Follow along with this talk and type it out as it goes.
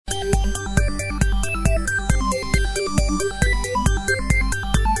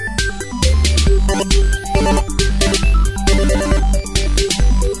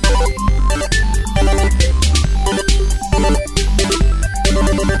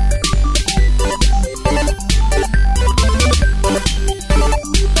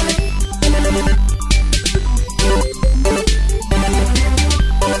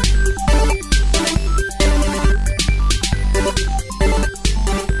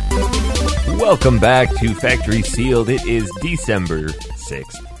Welcome back to Factory Sealed. It is December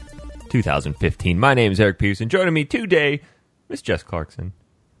 6th, 2015. My name is Eric Pearson. Joining me today, Miss Jess Clarkson.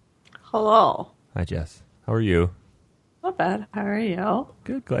 Hello. Hi, Jess. How are you? Not bad. How are you?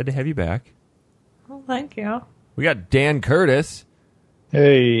 Good. Glad to have you back. Well, thank you. We got Dan Curtis.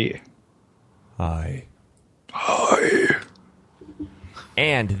 Hey. Hi. Hi.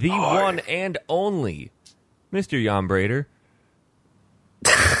 And the one and only Mr. Jan Brader.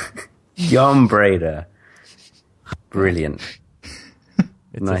 Jan Brader. Brilliant.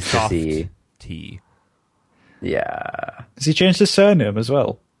 It's Nice a to soft see you. T. Yeah. Has he changed his surname as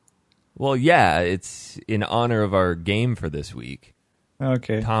well? Well, yeah, it's in honor of our game for this week.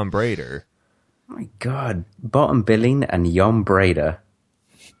 Okay. Tom Brader. Oh my God. Bottom billing and Jan Brader.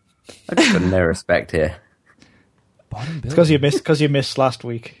 I just got no respect here. Bottom It's because you missed last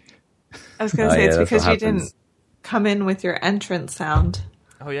week. I was going to say it's that's because what you didn't happens. come in with your entrance sound.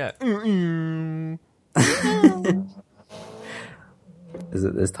 Oh, yeah.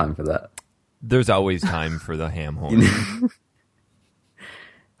 There's time for that. There's always time for the ham horn.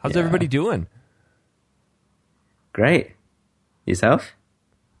 How's everybody doing? Great. Yourself?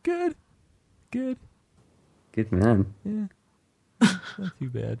 Good. Good man. Yeah. Not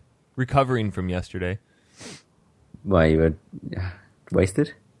too bad. Recovering from yesterday. Why, you were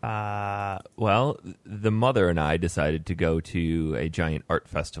wasted? Well, the mother and I decided to go to a giant art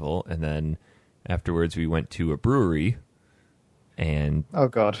festival, and then afterwards we went to a brewery and Oh,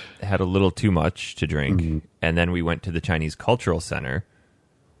 God. had a little too much to drink, and then we went to the Chinese Cultural Center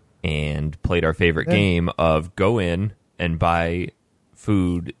and played our favorite game of go in and buy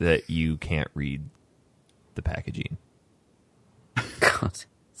food that you can't read the packaging. God,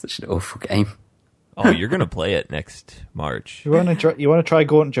 such an awful game. Oh, you're going to play it next March. You want to try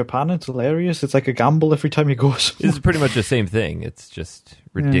going to Japan? It's hilarious. It's like a gamble every time you go somewhere. This is pretty much the same thing. It's just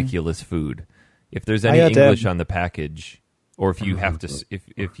ridiculous food. If there's any I had, English on the package, or if you have to,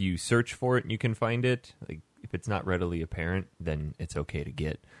 if you search for it and you can find it, like if it's not readily apparent, then it's okay to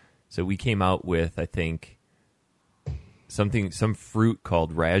get. So we came out with, I think, some fruit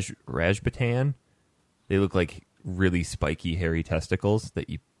called rajbatan. They look like really spiky, hairy testicles that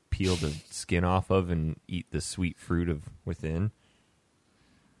you peel the skin off of and eat the sweet fruit of within.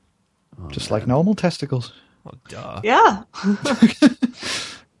 Just like normal testicles. Oh, duh. Yeah.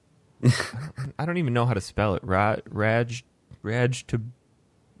 I don't even know how to spell it. Raj to...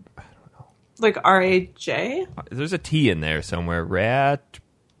 Like R-A-J? There's a T in there somewhere.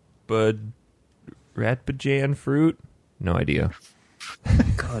 Ratbajan fruit? No idea.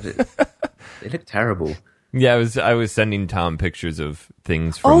 God, they look terrible. Yeah, I was sending Tom pictures of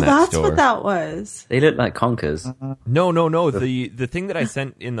things from that that's store. what that was. They look like conkers. No. The thing that I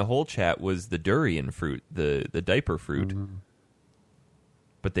sent in the whole chat was the durian fruit, the diaper fruit.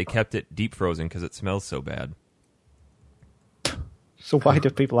 But they kept it deep frozen because it smells so bad. So why do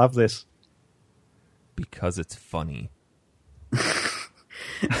people have this? Because it's funny.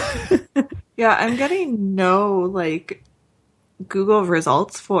 Yeah, I'm getting no, Google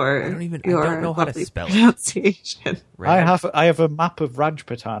results for I don't your know how to lovely spell it. pronunciation. I have a map of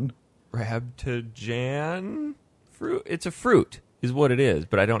Rajpatan. Rabtajan fruit. It's a fruit, is what it is,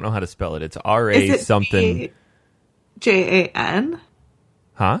 but I don't know how to spell it. It's Is R-A it something. Jan?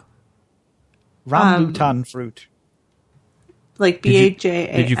 Huh? Rambutan fruit. Like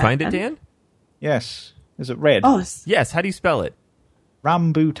B-A-J-A-N? Did you find it, Dan? Yes. Is it red? Oh, Yes. How do you spell it?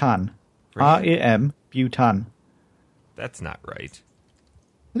 Rambutan. R-A-M butan. That's not right.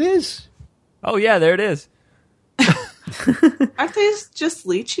 It is. Oh, yeah, there it is. aren't they just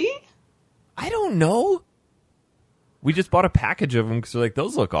lychee? I don't know. We just bought a package of them because we're like,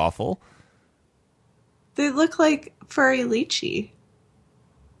 those look awful. They look like furry lychee.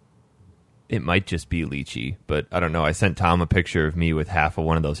 It might just be lychee, but I don't know. I sent Tom a picture of me with half of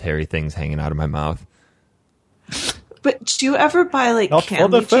one of those hairy things hanging out of my mouth. But do you ever buy, Not for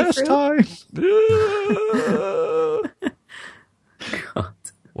canned the lychee first fruit? time.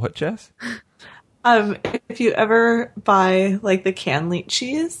 What, Jess? If you ever buy, the canned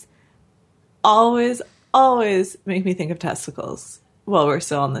lychees, always make me think of testicles. Well, we're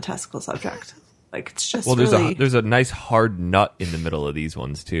still on the testicle subject. It's just really... there's a nice hard nut in the middle of these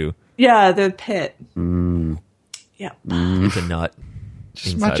ones, too. Yeah, the pit. Yeah. It's a nut.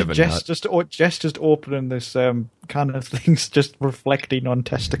 Just inside imagine of a Jess nut. just opening this kind of things, just reflecting on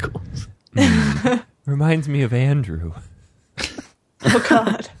testicles. Reminds me of Andrew. Oh,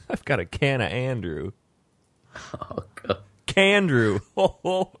 God. I've got a can of Andrew. Oh, God. Candrew.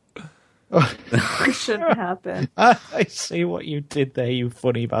 It shouldn't happen. I see what you did there, you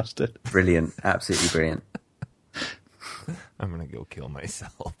funny bastard. Brilliant. Absolutely brilliant. I'm gonna go kill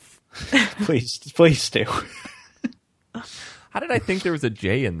myself. Please do. How did I think there was a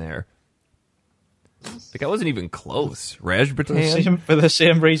J in there? Like I wasn't even close. Rajbatan? For the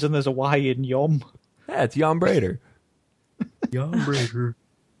same reason there's a Y in Yom. Yeah, it's Jan Brader.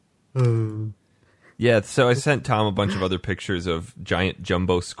 Yeah, so I sent Tom a bunch of other pictures of giant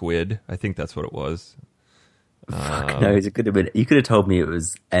jumbo squid. I think that's what it was. No, it could have been. You could have told me it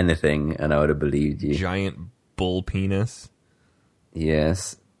was anything, and I would have believed you. Giant bull penis.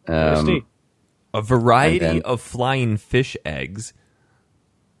 Yes. Christy. A variety And then- of flying fish eggs.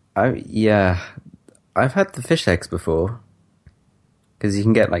 I've had the fish eggs before. Because you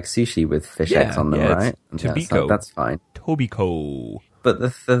can get like sushi with fish eggs on them, yeah, right? it's Yeah, Tobiko. that's fine. Tobiko. But the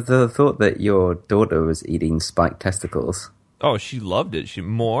thought that your daughter was eating spiked testicles. Oh, she loved it.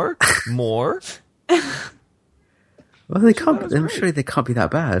 More. Well, they can't. it was I'm great. sure they can't be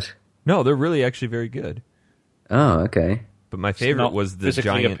that bad. No, they're really actually very good. Oh, okay. But my It's favorite not was the physically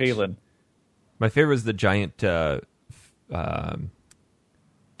giant. appealing. My favorite was the giant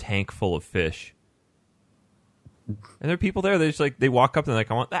tank full of fish. And there are people there. They just like they walk up and they're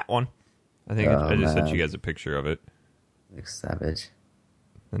like, I want that one. I think I just sent man. you guys a picture of it. Looks savage.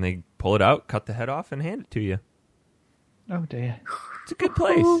 And they pull it out, cut the head off, and hand it to you. Oh dear. It's a good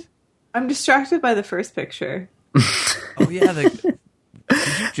place. I'm distracted by the first picture. Oh yeah, did you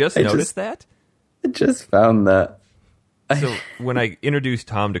just I notice just- that? I just found that. So when I introduced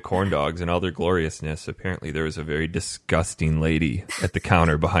Tom to corn dogs and all their gloriousness, apparently there was a very disgusting lady at the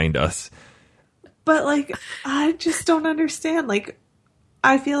counter behind us. But like, I just don't understand. Like,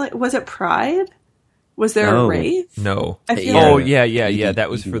 I feel like, was it Pride? Was there No. a rave? No. I feel Oh like, yeah. That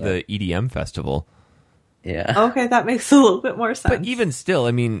was for the EDM festival. Yeah. okay, that makes a little bit more sense. But even still,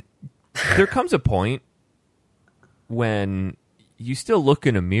 I mean, there comes a point when you still look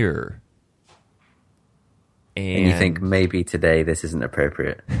in a mirror And you think maybe today this isn't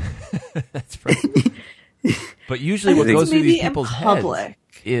appropriate. that's right. But usually I what think goes through maybe these in people's public. heads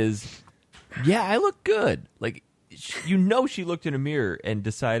is, yeah, I look good. Like, she looked in a mirror and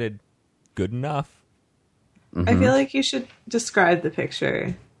decided, good enough. I feel like you should describe the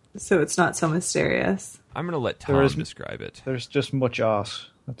picture so it's not so mysterious. I'm going to let There Tom is- describe it. There's just much arse.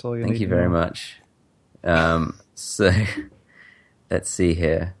 That's all you Thank need you to very know. much. So, let's see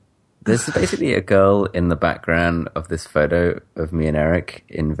here. There's basically a girl in the background of this photo of me and Eric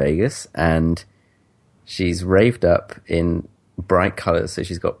in Vegas, and she's raved up in bright colors. So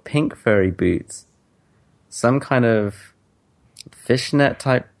she's got pink furry boots, some kind of fishnet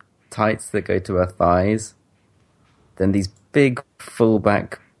type tights that go to her thighs, then these big full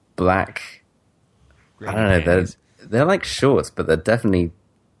back black, I don't know, Panties. they're like shorts, but they're definitely,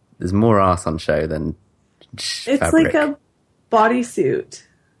 there's more ass on show than It's fabric. like a bodysuit.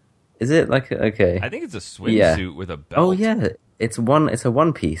 Is it like, okay. I think it's a swimsuit with a belt. Oh yeah, it's a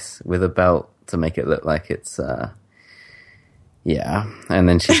one piece with a belt to make it look like it's yeah. And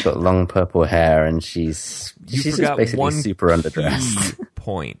then she's got long purple hair and she's You just forgot basically one super underdressed. key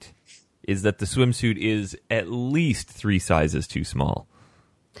point is that the swimsuit is at least 3 sizes too small.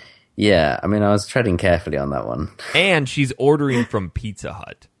 Yeah, I mean I was treading carefully on that one. And she's ordering from Pizza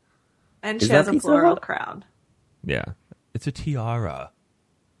Hut. And Is she that has a Pizza floral Hut? crown. Yeah. It's a tiara.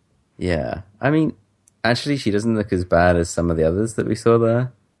 Yeah. I mean actually she doesn't look as bad as some of the others that we saw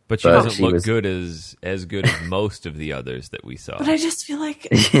there. But she But doesn't she look was- good as good as most of the others that we saw. But I just feel like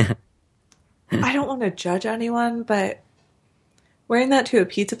Yeah. I don't want to judge anyone, but wearing that to a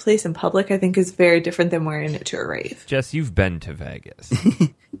pizza place in public, I think, is very different than wearing it to a rave. Jess, you've been to Vegas.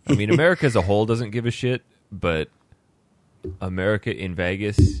 I mean, America as a whole doesn't give a shit, but America in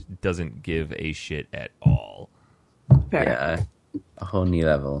Vegas doesn't give a shit at all. Fair. Yeah. A whole new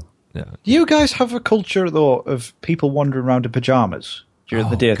level. No. Do you guys have a culture, though, of people wandering around in pajamas during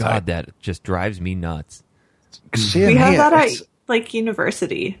the daytime? God, that just drives me nuts. Same We have here. that at It's- like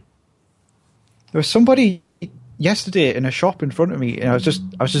university. There was somebody yesterday in a shop in front of me, and I was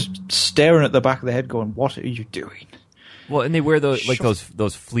just staring at the back of the head, going, "What are you doing?" Well, and they wear those like Shut-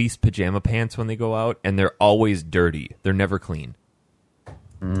 those fleece pajama pants when they go out, and they're always dirty. They're never clean.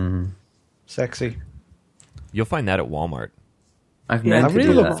 Sexy. You'll find that at Walmart. I've Yeah, I meant to really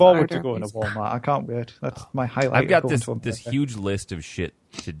do look that. forward to Order. going to Walmart. I can't wait. That's my highlight. I've got of going this to this America. huge list of shit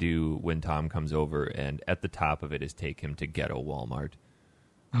to do when Tom comes over, and at the top of it is take him to Ghetto Walmart.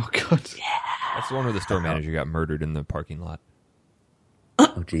 Oh god. That's the one where the store manager got murdered in the parking lot.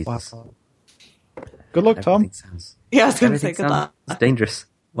 Oh Jesus. Wow. Good luck, Tom. Everything sounds, Yeah, I was going to say everything good luck. sounds dangerous.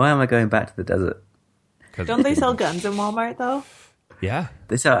 Why am I going back to the desert? 'Cause- Don't they sell guns in Walmart, though? Yeah,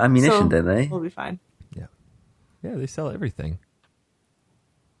 They sell ammunition, So, don't they? We'll be fine. yeah, they sell everything.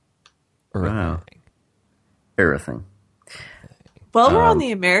 Wow. Everything. Everything. While we're on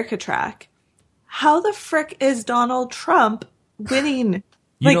the America track, how the frick is Donald Trump winning?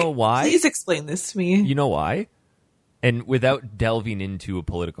 You know why? Please explain this to me. You know why? And without delving into a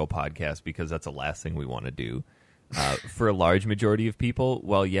political podcast, because that's the last thing we want to do, for a large majority of people,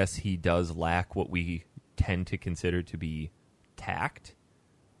 while yes, he does lack what we tend to consider to be tact.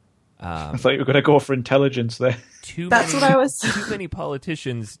 I thought you were going to go for intelligence there. That's what I was. Too many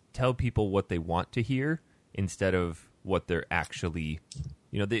politicians tell people what they want to hear instead of what they're actually...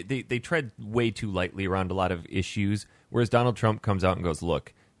 they tread way too lightly around a lot of issues, whereas Donald Trump comes out and goes,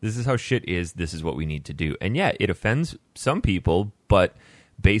 look, this is how shit is, this is what we need to do. And yeah, it offends some people, but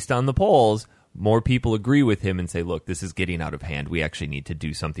based on the polls, more people agree with him and say, look, this is getting out of hand. We actually need to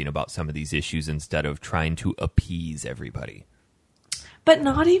do something about some of these issues instead of trying to appease everybody. But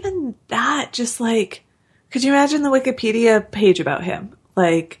not even that, just like, could you imagine the Wikipedia page about him?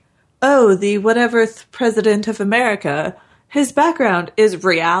 Like, oh, the whatever president of America, his background is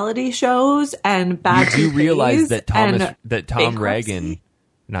reality shows and bad You do realize that Ronald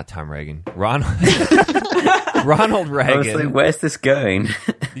Reagan. I was like, where's this going?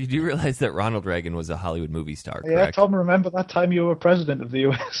 You do realize that Ronald Reagan was a Hollywood movie star, Yeah, correct? Tom, remember that time you were president of the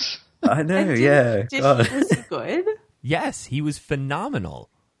US? I know, yeah. God. Was he good? Yes, he was phenomenal.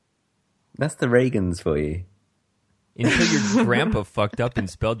 That's the Reagans for you. Until your grandpa fucked up and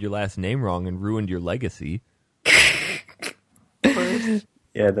spelled your last name wrong and ruined your legacy.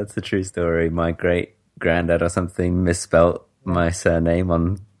 Yeah, that's the true story. My great granddad or something misspelt my surname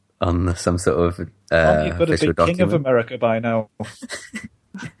on some sort of He could have official been king of document. America by now.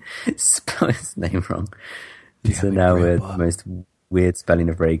 Spelled his name wrong. Damn So it, now we're Grandpa. the most weird spelling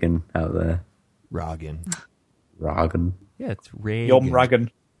of Reagan out there. Ragan. Ragan. Yeah, it's Reagan. Yom Ragan.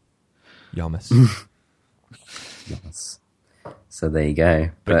 Yamas. Yes. So there you go.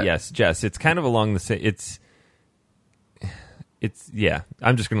 But yes, Jess, it's kind of along the same... It's yeah,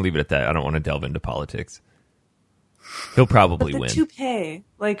 I'm just going to leave it at that. I don't want to delve into politics. He'll probably But the win. toupee,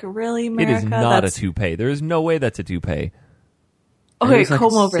 like really, It America? is not That's... a toupee. There is no way that's a toupee. It Okay, looks like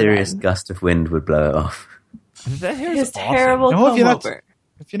comb a over serious then. gust of wind would blow it off. That hair's His awesome. terrible No, if comb you're not- over.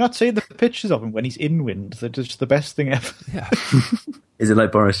 If you're not seeing the pictures of him when he's in wind, they're just the best thing ever. Yeah, Is it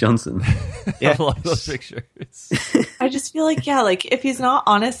like Boris Johnson? Yeah. I love those pictures. I just feel like, yeah, like if he's not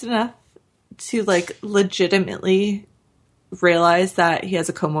honest enough to like legitimately realize that he has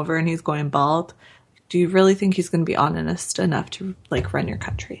a comb over and he's going bald, do you really think he's going to be honest enough to like run your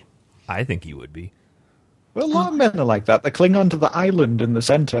country? I think he would be. Well, a lot of men are like that. They cling on to the island in the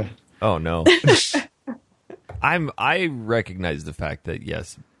center. Oh no. I recognize the fact that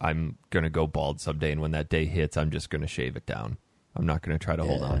yes, I'm gonna go bald someday, and when that day hits, I'm just gonna shave it down. I'm not gonna try to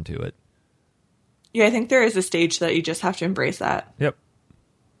hold on to it. Yeah, I think there is a stage that you just have to embrace that. Yep.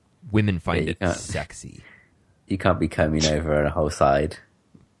 Women find Yeah, you it can't. sexy. You can't be combing over a whole side.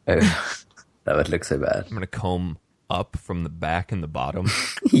 Oh, that would look so bad. I'm gonna comb up from the back and the bottom.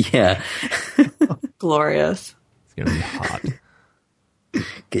 Yeah. Glorious. It's gonna be hot.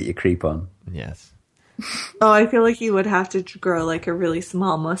 Get your creep on. Yes. Oh, I feel like you would have to grow like a really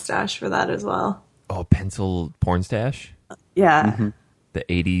small mustache for that as well. Oh, pencil porn stash. Yeah. The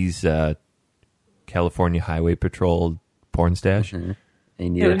 80s California Highway Patrol porn stash. And you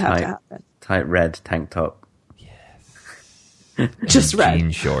need It a would have to happen. tight red tank top. Just red.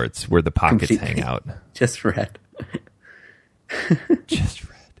 Jean shorts where the pockets Completely. hang out. Just red. Just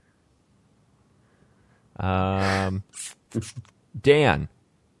red. Dan,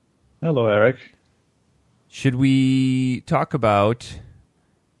 Hello, Eric. should we talk about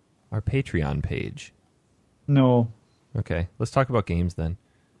our Patreon page? No. Okay, let's talk about games then.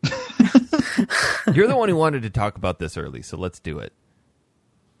 You're the one who wanted to talk about this early, so let's do it.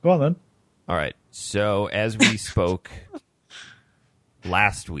 Go on then. All right. So as we spoke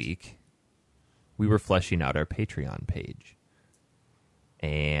last week, we were fleshing out our Patreon page.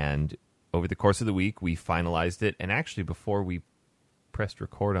 And over the course of the week, we finalized it. And actually, before we pressed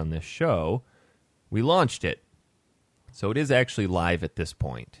record on this show, we launched it. So it is actually live at this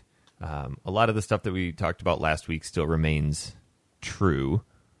point. A lot of the stuff that we talked about last week still remains true.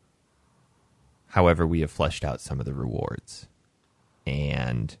 However, we have fleshed out some of the rewards.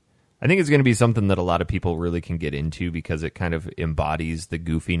 And I think it's going to be something that a lot of people really can get into because it kind of embodies the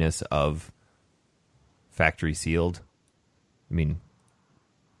goofiness of Factory Sealed. I mean,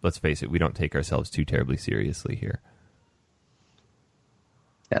 let's face it, we don't take ourselves too terribly seriously here.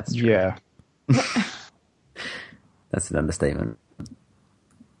 That's true. Yeah. That's an understatement.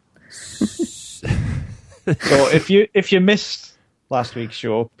 So if you missed last week's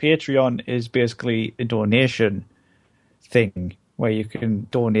show, Patreon is basically a donation thing where you can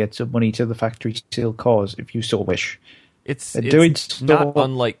donate some money to the Factory Sale cause if you so wish. It's doing not stuff.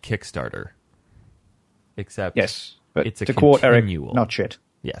 unlike Kickstarter, except Yes, but it's a to quote Eric, continual. not shit.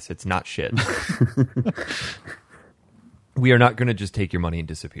 Yes, it's not shit. We are not going to just take your money and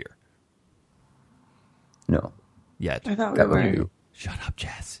disappear No. yet. I thought we That were. would be... Shut up,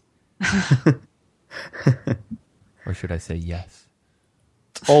 Jess. Or should I say yes?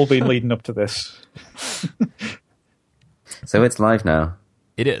 It's all been leading up to this. So it's live now.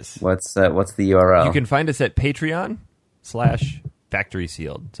 It is. What's the URL? You can find us at Patreon/Factory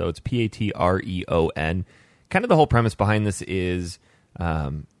Sealed. So it's Patreon. Kind of the whole premise behind this is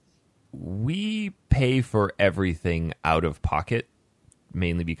we pay for everything out of pocket,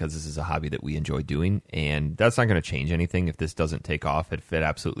 mainly because this is a hobby that we enjoy doing, and that's not going to change anything if this doesn't take off. If it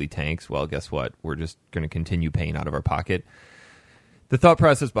absolutely tanks, well, guess what? We're just going to continue paying out of our pocket. The thought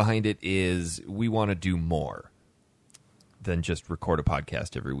process behind it is we want to do more than just record a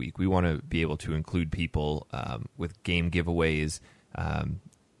podcast every week. We want to be able to include people with game giveaways,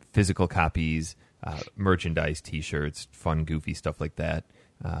 physical copies, merchandise, T-shirts, fun, goofy stuff like that,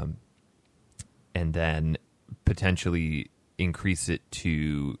 and then potentially increase it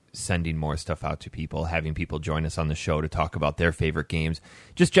to sending more stuff out to people, having people join us on the show to talk about their favorite games.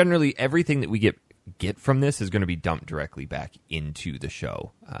 Just generally, everything that we get from this is going to be dumped directly back into the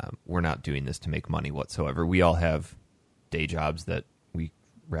show. We're not doing this to make money whatsoever. We all have day jobs that we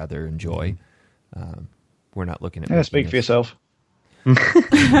rather enjoy. We're not looking at... Yeah, speak for yourself. You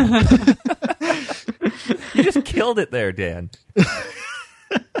just killed it there, Dan.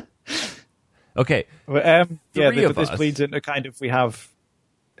 Okay. But, Three of this us. bleeds into kind of, we have,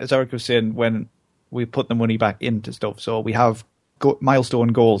 as Eric was saying, when we put the money back into stuff, so we have milestone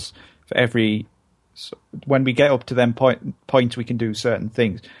goals for every... So when we get up to them points, we can do certain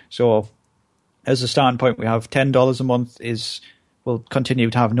things. So as a starting point, we have $10 a month we'll continue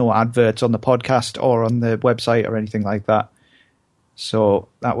to have no adverts on the podcast or on the website or anything like that. So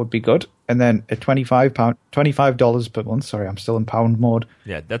that would be good. And then at $25 per month. Sorry, I'm still in pound mode.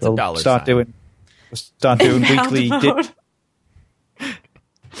 Yeah, that's We'll a dollar start sign. doing weekly Mode.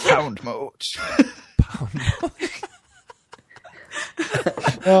 pound mode.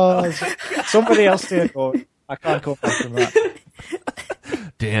 Oh, somebody else did. Oh, I can't go back from that.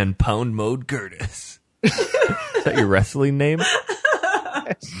 Dan Pound Mode Curtis. Is that your wrestling name?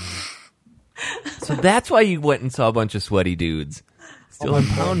 So that's why you went and saw a bunch of sweaty dudes. Still in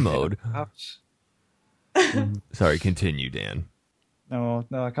pound mode. Sorry, continue, Dan. No,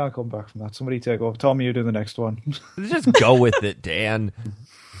 I can't come back from that. Somebody take over. Tommy, you do the next one. Just go with it, Dan.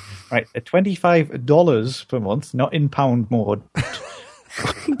 Right, at $25 per month, not in pound mode,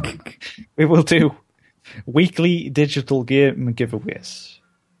 we will do weekly digital game giveaways.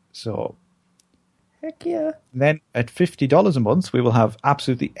 So, heck yeah. Then at $50 a month, we will have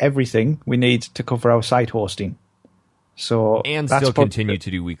absolutely everything we need to cover our site hosting. So And that's still probably continue good.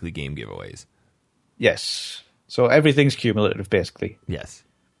 to do weekly game giveaways. Yes. So everything's cumulative, basically. Yes.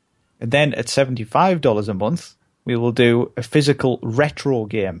 And then at $75 a month, we will do a physical retro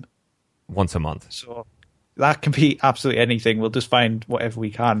game. Once a month. So that can be absolutely anything. We'll just find whatever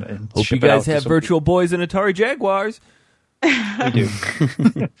we can and Hope you ship it out guys to have some Virtual Boys and Atari Jaguars. people. We do.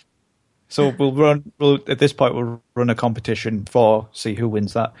 So at this point, we'll run a competition see who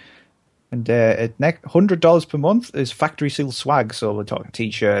wins that. And at $100 per month is factory seal swag. So we're talking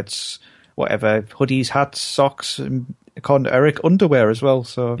T-shirts, whatever, hoodies, hats, socks, and according to Eric, underwear as well.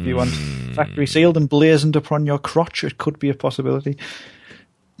 So if you want factory sealed and blazoned upon your crotch, it could be a possibility.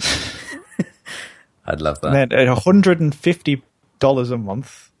 I'd love that. And then at $150 a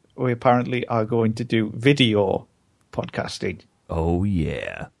month, we apparently are going to do video podcasting. Oh,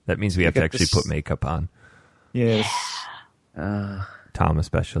 yeah. That means we have to Get actually this- put makeup on. Yes. Tom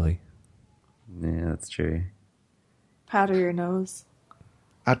especially. Yeah, that's true. Powder your nose.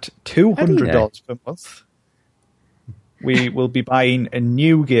 At $200 per month, we will be buying a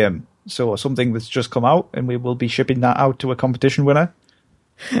new game. So something that's just come out, and we will be shipping that out to a competition winner.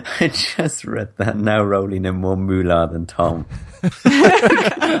 I just read that. Now rolling in more moolah than Tom.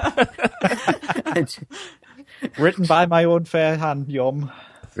 Written by my own fair hand, Yom.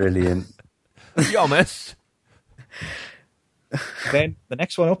 Brilliant. Yomis. Then the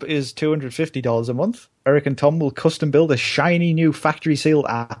next one up is $250 a month. Eric and Tom will custom build a shiny new factory seal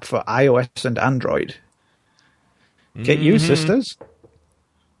app for iOS and Android. Get you, sisters.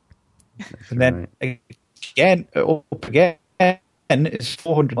 And then again, up again is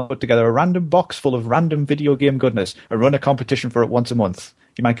 $400. Put together a random box full of random video game goodness and run a competition for it once a month.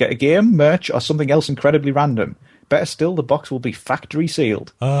 You might get a game, merch, or something else incredibly random. Better still, the box will be factory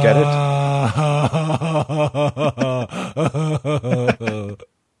sealed. Get it?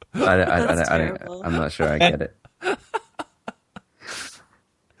 That's terrible. I'm not sure I get it.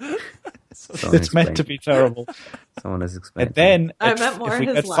 It's meant to be terrible. Someone has explained. And then, I meant more if we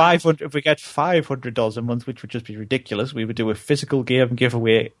his get laugh. 500, if we get $500 a month, which would just be ridiculous, we would do a physical game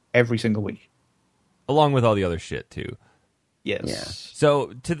giveaway every single week. Along with all the other shit too. Yes. Yeah.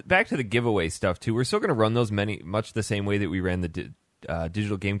 So back to the giveaway stuff too. We're still going to run those much the same way that we ran the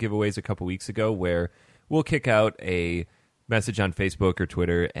digital game giveaways a couple weeks ago, where we'll kick out a message on Facebook or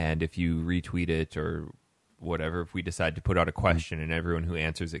Twitter, and if you retweet it or whatever, if we decide to put out a question and everyone who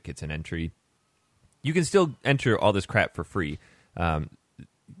answers it gets an entry, you can still enter all this crap for free.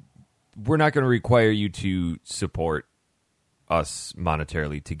 We're not going to require you to support us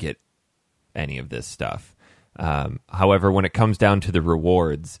monetarily to get any of this stuff. However, when it comes down to the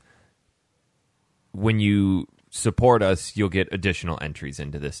rewards, when you support us, you'll get additional entries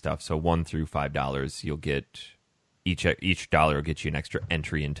into this stuff. So $1 through $5, you'll get each dollar will get you an extra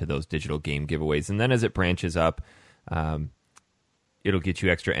entry into those digital game giveaways. And then as it branches up, it'll get you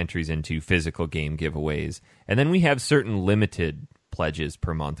extra entries into physical game giveaways. And then we have certain limited pledges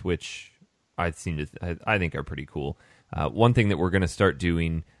per month, which I think are pretty cool. One thing that we're going to start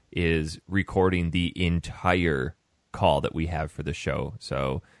doing is recording the entire call that we have for the show.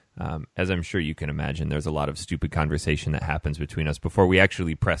 So as I'm sure you can imagine, there's a lot of stupid conversation that happens between us before we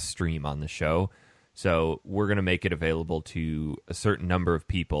actually press stream on the show. So we're going to make it available to a certain number of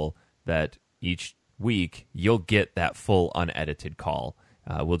people that each week you'll get that full unedited call.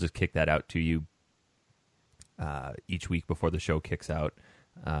 We'll just kick that out to you each week before the show kicks out.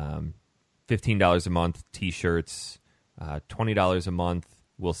 $15 a month, T-shirts, $20 a month.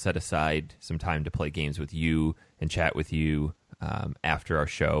 We'll set aside some time to play games with you and chat with you after our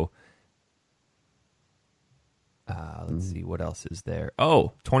show. Let's see, what else is there?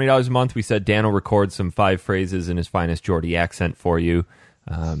 Oh, $20 a month. We said Dan will record some 5 phrases in his finest Geordie accent for you.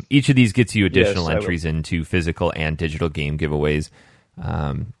 Each of these gets you additional entries into physical and digital game giveaways.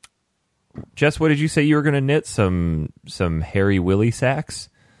 Jess, what did you say you were going to knit? Some Harry Willy sacks?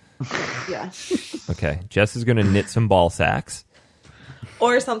 Yeah. Okay, Jess is going to knit some ball sacks.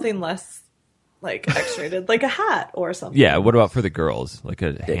 Or something less, like, X-rated, like a hat or something. Yeah, what about for the girls? Like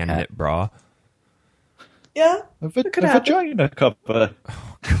a hand-knit bra? Yeah. A it could happen. vagina cover.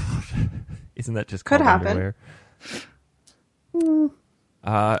 Isn't that just Could called happen. underwear?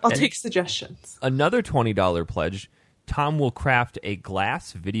 I'll take suggestions. Another $20 pledge. Tom will craft a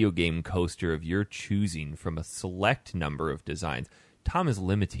glass video game coaster of your choosing from a select number of designs. Tom is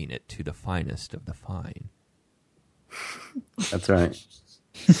limiting it to the finest of the fine. That's right.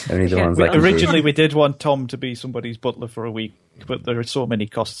 Only the ones I can Originally, do. we did want Tom to be somebody's butler for a week, but there are so many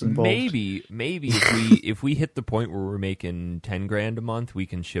costs involved. Maybe if we hit the point where we're making $10,000 a month, we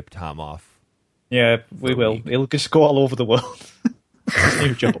can ship Tom off. Yeah, we will. He'll just go all over the world.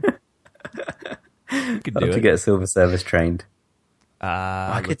 New job. We could I'll do have to it. get Silver Service trained.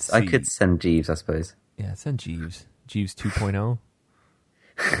 I I could send Jeeves, I suppose. Yeah, send Jeeves. Jeeves 2.0.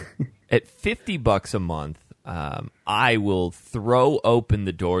 At $50 a month, I will throw open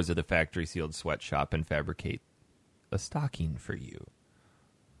the doors of the factory sealed sweatshop and fabricate a stocking for you.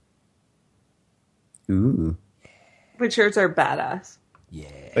 Ooh. Which shirts are badass. Yeah.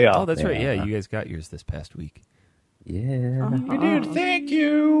 They are. Oh, that's right. Yeah. Yeah, you guys got yours this past week. Yeah. We did. Thank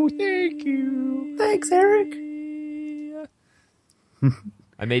you. Thank you. Thanks, Eric.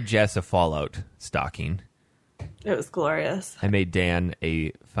 I made Jess a Fallout stocking. It was glorious. I made Dan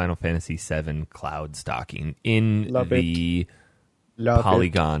a Final Fantasy VII Cloud stocking in Love the Love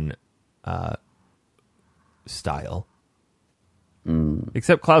polygon style.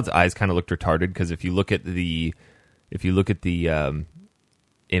 Except Cloud's eyes kind of looked retarded because if you look at the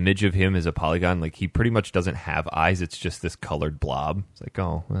image of him as a polygon, like he pretty much doesn't have eyes. It's just this colored blob. It's like,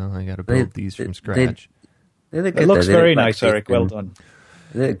 oh well, I got to build these from scratch. They look It good, looks though. They very look like nice, they've Eric. Well been- done.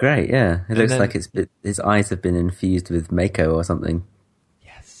 They look great, yeah. It looks then- like his eyes have been infused with Mako or something.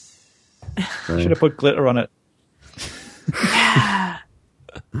 Yes. So, Should have put glitter on it.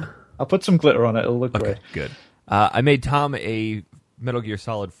 I'll put some glitter on it. It'll look Okay, great. good. I made Tom a Metal Gear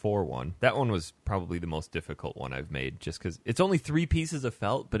Solid 4 one. That one was probably the most difficult one I've made, just because it's only 3 pieces of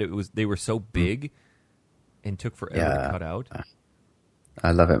felt, but they were so big and took forever to Yeah. cut out.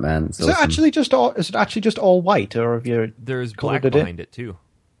 I love it, man. It's Is it awesome. actually just all? Is it actually just all white, or have you? There's colored black it in? behind it too.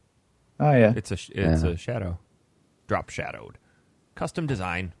 Oh yeah. It's Yeah. a shadow, drop shadowed, custom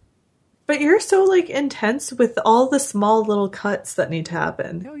design. But you're so like intense with all the small little cuts that need to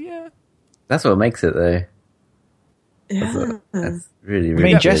happen. Hell yeah! That's what makes it, though. Yeah. That's really, I really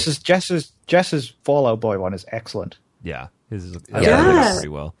mean, good. Jess's Fallout Boy one is excellent. Yeah, his is Yeah. yeah. Pretty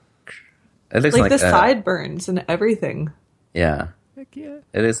well. It looks Like like the sideburns and everything. Yeah. Heck yeah.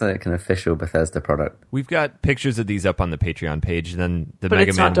 It is like an official Bethesda product. We've got pictures of these up on the Patreon page, and then the But Mega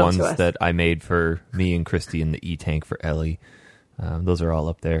it's Man not done ones to us. that I made for me and Christy and the E-Tank for Ellie. Those are all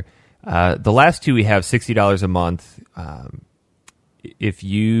up there. The last two we have $60 a month. If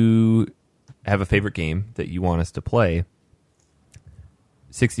you have a favorite game that you want us to play,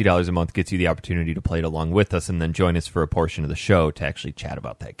 $60 a month gets you the opportunity to play it along with us and then join us for a portion of the show to actually chat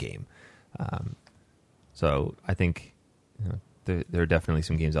about that game. So I think there are definitely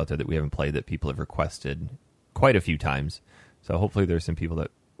some games out there that we haven't played that people have requested quite a few times. So hopefully there's some people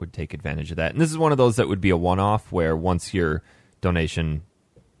that would take advantage of that. And this is one of those that would be a one-off where once your donation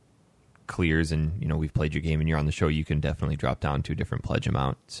clears and we've played your game and you're on the show, you can definitely drop down to a different pledge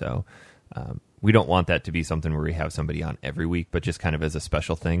amount. So we don't want that to be something where we have somebody on every week, but just kind of as a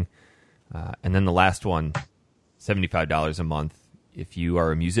special thing. And then the last one, $75 a month. If you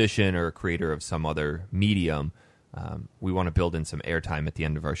are a musician or a creator of some other medium, we want to build in some airtime at the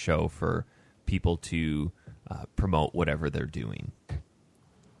end of our show for people to promote whatever they're doing.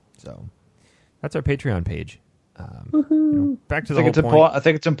 So that's our Patreon page. Back to the whole point. I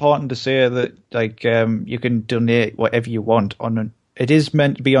think it's important to say that you can donate whatever you want it is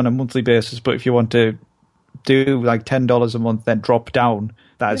meant to be on a monthly basis, but if you want to do like $10 a month, then drop down,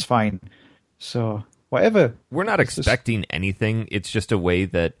 that is fine. So whatever. We're not expecting anything. It's just a way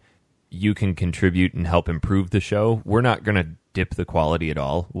that you can contribute and help improve the show. We're not going to dip the quality at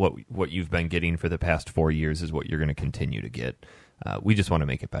all. What you've been getting for the past 4 years is what you're going to continue to get. We just want to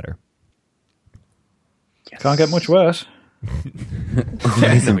make it better. Can't get much worse.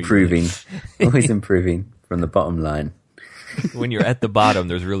 Always improving. Always improving from the bottom line. When you're at the bottom,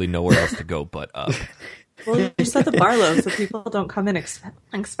 there's really nowhere else to go but up. Well, you set the bar low so people don't come in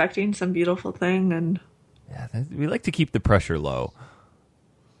expecting some beautiful thing. And Yeah, we like to keep the pressure low.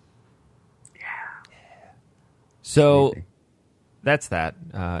 So that's that.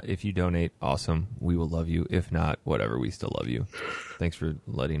 If you donate, awesome. We will love you. If not, whatever, we still love you. Thanks for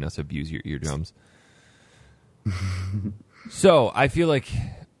letting us abuse your eardrums. So I feel like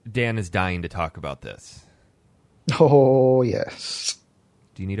Dan is dying to talk about this. Oh, yes.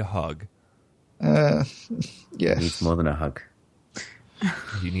 Do you need a hug? Yes. Needs more than a hug. Do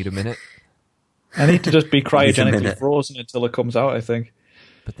you need a minute? I need to just be cryogenically minute. frozen until it comes out, I think.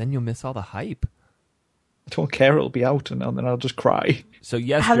 But then you'll miss all the hype. I don't care, it'll be out, and then I'll just cry. So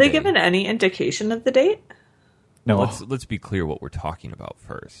yesterday, have they given any indication of the date? No. Let's be clear what we're talking about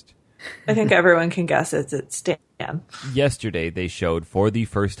first. I think everyone can guess it's Stan. Yesterday, they showed for the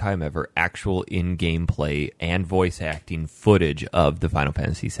first time ever actual in-game play and voice acting footage of the Final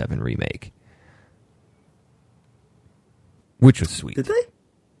Fantasy VII Remake. Which was sweet. Did they?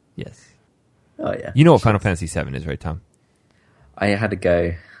 Yes. Oh, yeah. You know what Final Fantasy VII is, right, Tom? I had to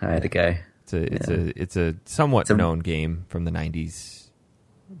go. It's a somewhat known game from the 90s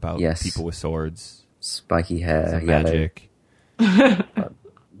about Yes. people with swords, Spiky hair, some yellow. magic,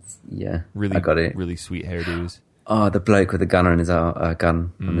 Yeah, really, I got it. really sweet hairdos. Oh, the bloke with the gun on his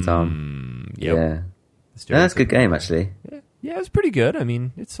arm. Yep. Yeah. That's a good game, actually. Yeah, it was pretty good. I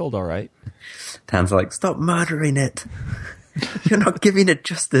mean, it sold all right. Tan's like, stop murdering it. You're not giving it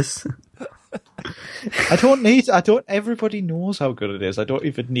justice. Everybody knows how good it is. I don't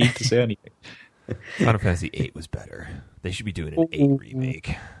even need to say anything. Final Fantasy VIII was better. They should be doing an 8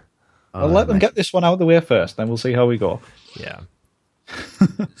 remake. I'll let them get this one out of the way first, then we'll see how we go. Yeah.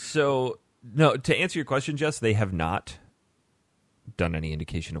 So, no, to answer your question, Jess, they have not done any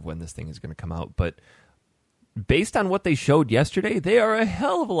indication of when this thing is going to come out. But based on what they showed yesterday, they are a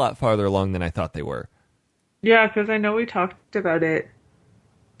hell of a lot farther along than I thought they were. Yeah, because I know we talked about it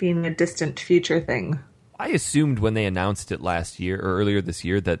being a distant future thing. I assumed when they announced it last year or earlier this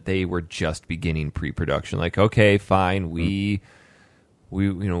year that they were just beginning pre-production. Like, okay, fine, we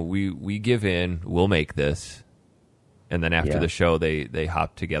give in, we'll make this. And then after the show, they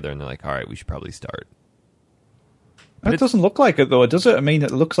hop together and they're like, all right, we should probably start. It doesn't look like it, though, does it? I mean,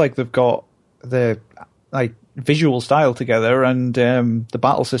 it looks like they've got the visual style together, and the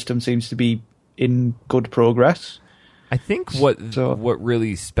battle system seems to be in good progress. I think what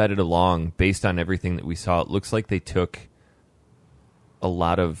really sped it along, based on everything that we saw, it looks like they took a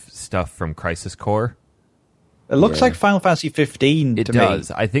lot of stuff from Crisis Core. It looks like Final Fantasy 15 It to does.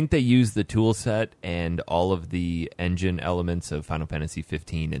 me. I think they used the tool set and all of the engine elements of Final Fantasy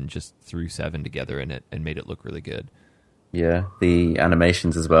 15 and just threw 7 together in it and made it look really good. Yeah, the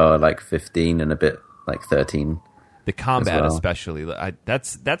animations as well are like 15 and a bit like 13. The combat, well. especially,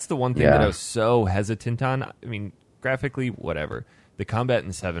 that's the one thing that I was so hesitant on. I mean, graphically, whatever. The combat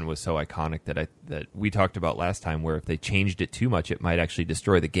in 7 was so iconic that we talked about last time, where if they changed it too much, it might actually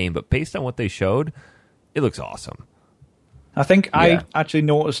destroy the game. But based on what they showed, it looks awesome. I think Yeah. I actually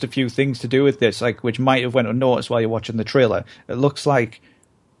noticed a few things to do with this, like which might have went unnoticed while you're watching the trailer. It looks like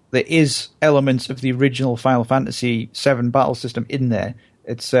there is elements of the original Final Fantasy VII battle system in there.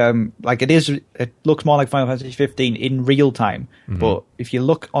 It's it looks more like Final Fantasy 15 in real time. But if you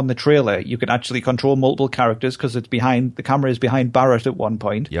look on the trailer, you can actually control multiple characters because the camera is behind Barrett at one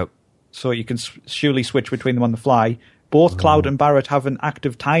point. Yep. So you can surely switch between them on the fly. Both Cloud and Barrett have an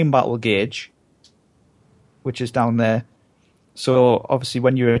active time battle gauge, which is down there. So obviously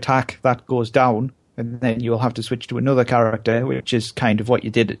when you attack, that goes down, and then you'll have to switch to another character, which is kind of what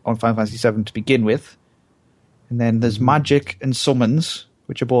you did on Final Fantasy VII to begin with. And then there's magic and summons,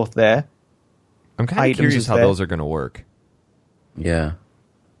 which are both there. I'm kind of Items curious is how there. those are going to work. Yeah.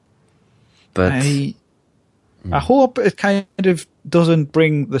 But I hope it kind of doesn't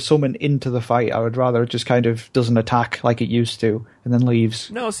bring the summon into the fight. I would rather it just kind of doesn't attack like it used to and then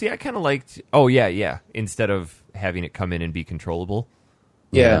leaves. No, see, I kind of liked... Oh, yeah. Instead of having it come in and be controllable.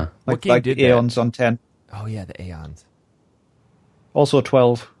 Yeah. What Like, game like did the that? Aeons on 10. Oh, yeah, the Aeons. Also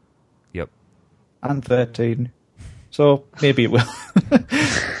 12 Yep. and 13. So maybe it will.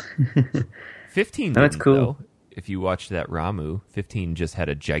 15 No, it's didn't, cool. though. If you watch that Ramu, 15 just had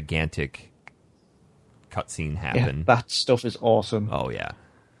a gigantic cutscene Yeah, happen. that stuff is awesome. Oh, yeah.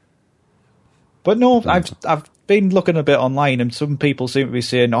 But no, I've been looking a bit online, and some people seem to be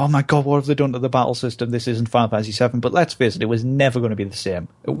saying, "Oh my god, what have they done to the battle system? This isn't Final Fantasy VII." But let's face it, it was never going to be the same.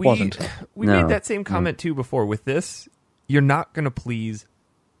 It wasn't. We No. made that same comment, too, before. With this, you're not going to please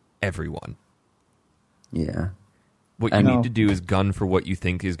everyone. yeah. What you I know. need to do is gun for what you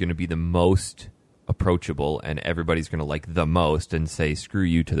think is going to be the most approachable, and everybody's going to like the most, and say, screw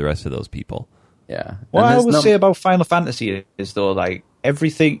you to the rest of those people. Yeah. What And I there's always not- say about Final Fantasy is though, like every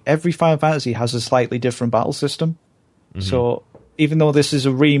Final Fantasy has a slightly different battle system. So even though this is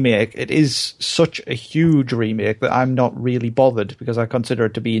a remake, it is such a huge remake that I'm not really bothered because I consider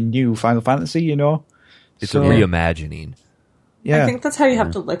it to be a new Final Fantasy. You know, It's So- a reimagining. yeah. I think that's how you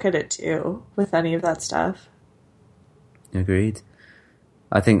have to look at it too, with any of that stuff. Agreed.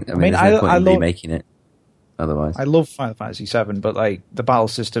 I mean, mean, there's no I point in love- remaking it otherwise. I love Final Fantasy VII, but like the battle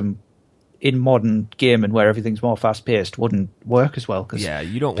system in modern gaming where everything's more fast paced wouldn't work as well. Cause Yeah,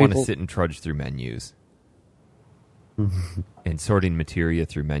 you don't want to people- sit and trudge through menus. And sorting materia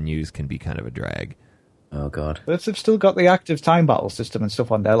through menus can be kind of a drag. Oh, God. But they've still got the active time battle system and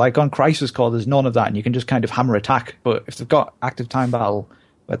stuff on there. Like on Crisis Core, there's none of that, and you can just kind of hammer attack. But if they've got active time battle,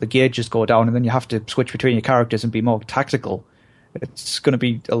 where the gauges go down, and then you have to switch between your characters and be more tactical, it's going to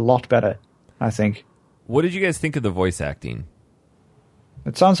be a lot better, I think. What did you guys think of the voice acting?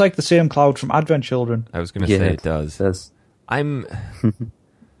 It sounds like the same Cloud from Advent Children. I was going to Yeah, say it does. There's, I'm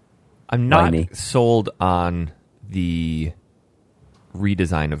not Whiny. sold on the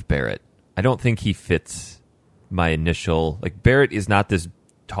redesign of Barrett. I don't think he fits my initial... Like, Barrett is not this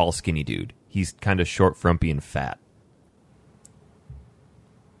tall, skinny dude. He's kind of short, frumpy, and fat.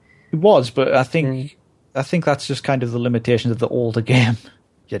 It was, but I think that's just kind of the limitations of the older game.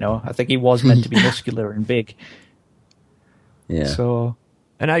 You know, I think he was meant to be muscular and big. yeah. So,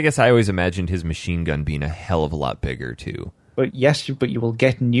 And I guess I always imagined his machine gun being a hell of a lot bigger, too. but yes, but you will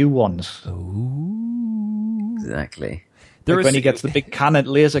get new ones. Exactly. Like when he gets the big cannon,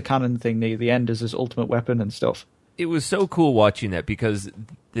 laser cannon thing near the end as his ultimate weapon and stuff. It was so cool watching that because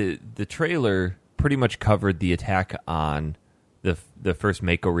the trailer pretty much covered the attack on the first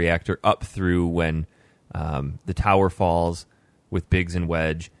Mako reactor up through when the tower falls with Biggs and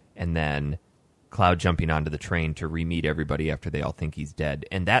Wedge, and then Cloud jumping onto the train to re-meet everybody after they all think he's dead.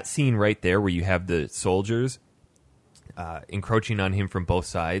 And that scene right there where you have the soldiers encroaching on him from both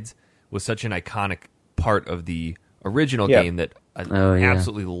sides was such an iconic part of the original game that I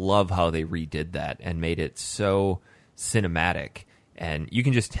absolutely love how they redid that and made it so cinematic. And you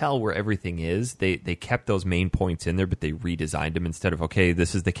can just tell where everything is. They kept those main points in there, but they redesigned them instead of, okay,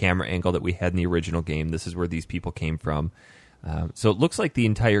 this is the camera angle that we had in the original game. This is where these people came from. So it looks like the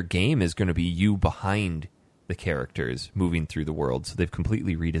entire game is going to be you behind the characters moving through the world. So they've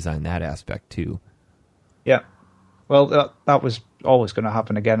completely redesigned that aspect too. Yeah. Well, that was always going to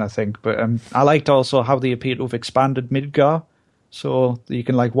happen again, I think. But I liked also how they appear to have expanded Midgar. So that you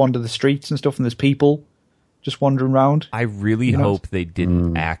can like wander the streets and stuff, and there's people just wandering around. I really hope they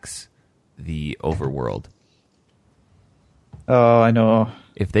didn't axe the overworld. Oh, I know.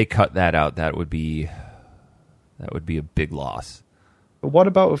 If they cut that out, that would be a big loss. But what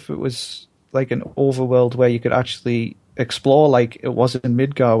about if it was like an overworld where you could actually explore like it was in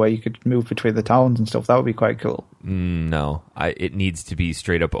Midgar, where you could move between the towns and stuff? That would be quite cool. No, it needs to be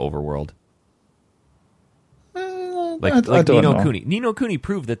straight up overworld. Like I don't Ni no know. Kuni. Ni no Kuni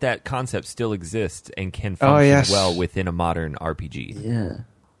proved that concept still exists and can function yes. well within a modern RPG. Yeah.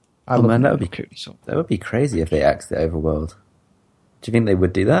 I Oh, love man, that Ni would no be- Kuni, so. That would be crazy if they axed the overworld. Do you think they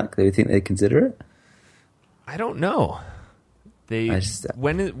would do that? Do you think they'd consider it? I don't know.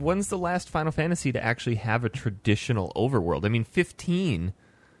 When's the last Final Fantasy to actually have a traditional overworld? I mean, 15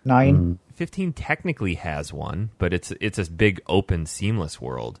 9. 15 technically has one, but it's a big open seamless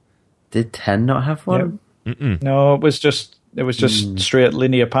world. Did 10 not have one? No, it was just straight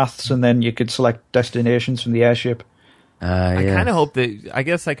linear paths, and then you could select destinations from the airship. I kind of hope that, I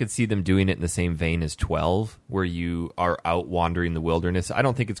guess I could see them doing it in the same vein as 12, where you are out wandering the wilderness. I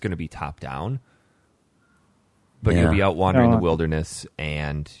don't think it's going to be top down, but you'll be out wandering the wilderness,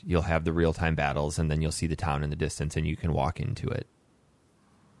 and you'll have the real-time battles, and then you'll see the town in the distance, and you can walk into it.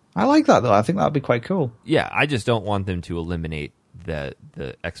 I like that, though. I think that would be quite cool. Yeah, I just don't want them to eliminate the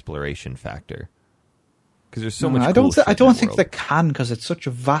exploration factor. Because there's so much I cool don't shit I in don't that think world. they can, because it's such a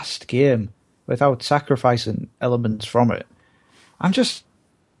vast game without sacrificing elements from it. I'm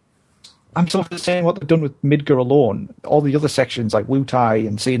sort of saying what they've done with Midgar alone. All the other sections like Wutai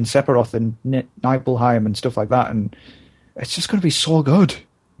and seeing Sephiroth and Nibelheim and stuff like that, and it's just going to be so good.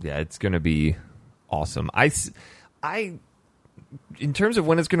 Yeah, it's going to be awesome. I, in terms of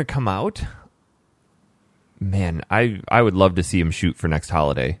when it's going to come out, man, I would love to see him shoot for next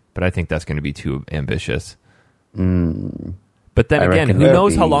holiday, but I think that's going to be too ambitious. But then I again, reckon who that'd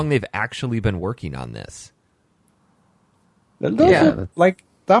knows how be- long they've actually been working on this? Like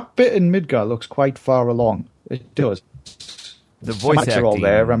that bit in Midgar looks quite far along. It does. The voice Schematics are all acting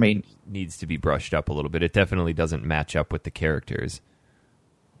there. I mean, needs to be brushed up a little bit. It definitely doesn't match up with the characters.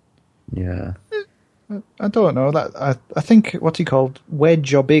 Yeah. I don't know. That I think what's he called?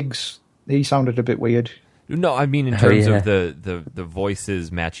 Wedge or Biggs? He sounded a bit weird. No, I mean in terms yeah. of the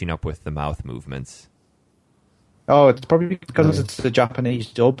voices matching up with the mouth movements. Oh, it's probably because it's the Japanese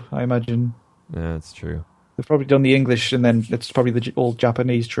dub, I imagine. Yeah, that's true. They've probably done the English, and then it's probably the old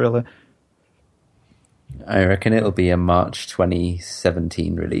Japanese trailer. I reckon it'll be a March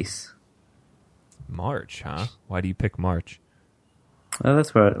 2017 release. March, huh? Why do you pick March? Well,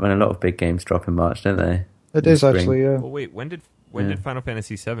 that's when a lot of big games drop in March, don't they? It In is spring. actually, yeah. Well, wait, when did Final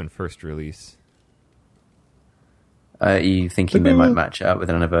Fantasy VII first release? Are you thinking they might match it up with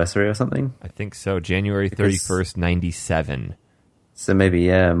an anniversary or something? I think so. January 31st, 97. So maybe,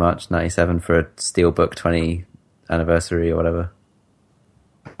 yeah, March 97 for a Steelbook 20 anniversary or whatever.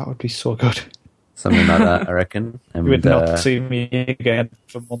 That would be so good. Something like that, I reckon. And You would not see me again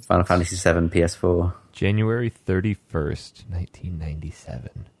for months. Final Fantasy VII PS4. January 31st, 1997.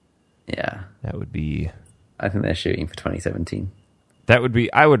 Yeah. That would be... I think they're shooting for 2017. That would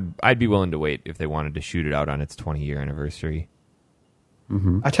be... I'd be willing to wait if they wanted to shoot it out on its 20-year anniversary.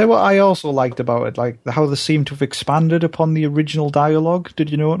 I tell you what I also liked about it, like how they seem to have expanded upon the original dialogue. Did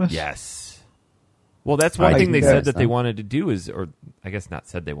you notice? Yes. Well, that's one I thing they think said that's that they not- wanted to do is... Or I guess not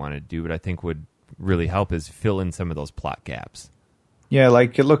said they wanted to do, but I think would really help is fill in some of those plot gaps. Yeah,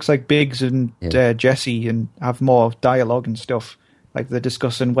 like it looks like Biggs and Yeah. Jesse and have more dialogue and stuff. Like they're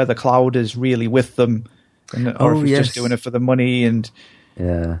discussing whether Cloud is really with them, or if he's just doing it for the money. And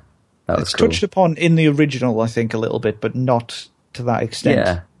Yeah. That was it's cool. touched upon in the original, I think, a little bit, but not to that extent.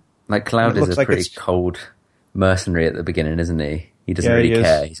 Yeah. Like Cloud It is looks a like pretty it's- cold mercenary at the beginning, isn't he? He doesn't Yeah, he really is.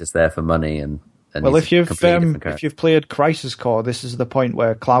 care. He's just there for money and Well, he's if you've completely different character. if you've played Crisis Core, this is the point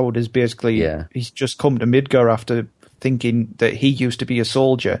where Cloud is basically Yeah. he's just come to Midgar after thinking that he used to be a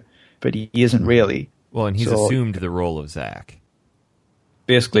soldier, but he isn't really. Well, and he's So- assumed the role of Zack.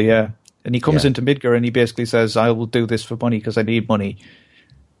 Basically, yeah. And he comes Yeah. into Midgar and he basically says, "I will do this for money because I need money,"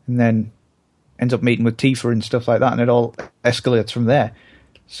 and then ends up meeting with Tifa and stuff like that, and it all escalates from there.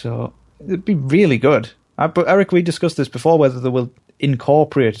 So it'd be really good. But Eric, we discussed this before, whether they will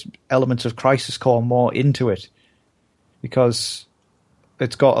incorporate elements of Crisis Core more into it, because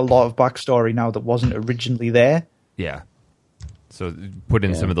it's got a lot of backstory now that wasn't originally there. Yeah. So put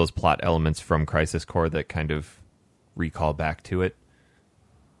in Yeah. some of those plot elements from Crisis Core that kind of recall back to it.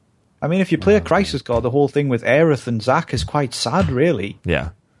 I mean, if you play a Crisis Core, the whole thing with Aerith and Zack is quite sad, really. Yeah.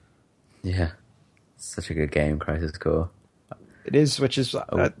 Yeah. Such a good game, Crisis Core. It is, which is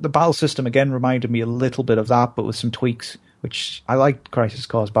the battle system again reminded me a little bit of that, but with some tweaks. Which I liked Crisis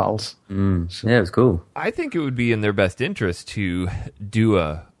Core's battles. Yeah, it was cool. I think it would be in their best interest to do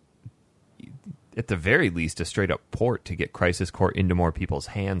at the very least, a straight up port to get Crisis Core into more people's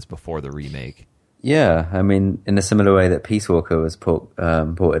hands before the remake. Yeah, I mean, in a similar way that Peace Walker was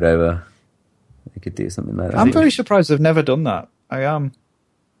ported over, they could do something like that. I'm very surprised they've never done that. I am.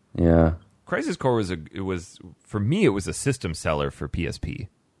 Yeah. Crisis Core was for me it was a system seller for PSP.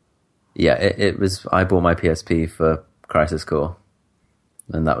 Yeah, it was. I bought my PSP for Crisis Core,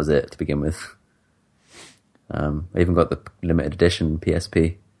 and that was it to begin with. I even got the limited edition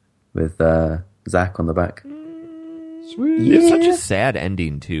PSP with Zack on the back. Sweet. It's such a sad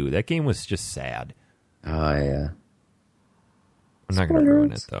ending too. That game was just sad. Oh yeah. I'm not going to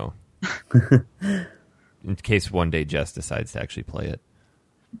ruin it though. In case one day Jess decides to actually play it.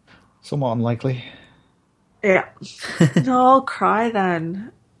 Somewhat unlikely. Yeah. No, I'll cry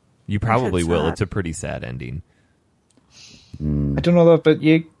then. You probably It's will. sad. It's a pretty sad ending. I don't know though, but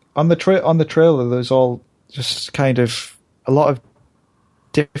you on the trailer, there's all just kind of a lot of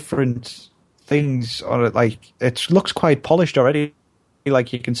different things on it. Like it looks quite polished already.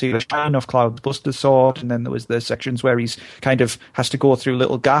 Like you can see the shine of Cloud Buster's sword, and then there was the sections where he's kind of has to go through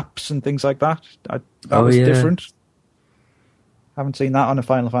little gaps and things like that. That was different. Haven't seen that on a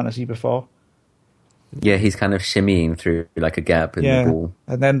Final Fantasy before. Yeah, he's kind of shimmying through like a gap in the wall.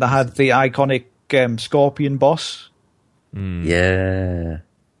 And then they had the iconic Scorpion boss. Yeah.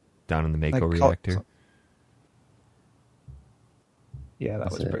 Down in the Mako Like, reactor. Yeah, that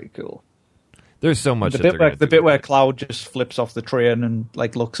That's was it. pretty cool. There's so much. The that bit they're where gonna the do bit with where it. Cloud just flips off the train and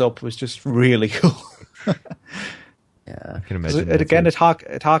like looks up was just really cool. Yeah. I can imagine. It, again, that's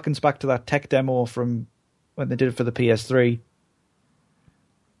it harkens back to that tech demo from when they did it for the PS3.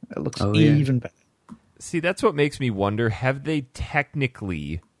 It looks even better. See, that's what makes me wonder, have they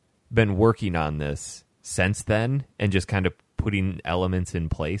technically been working on this since then and just kind of putting elements in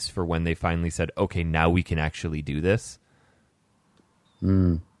place for when they finally said, okay, now we can actually do this?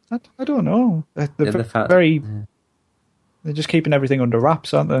 I don't know. They're the fact- they're just keeping everything under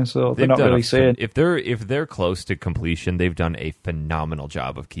wraps, aren't they? So they're not done really saying. if they're close to completion, they've done a phenomenal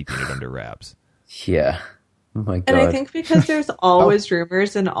job of keeping it under wraps. Yeah. Oh my god. And I think because there's always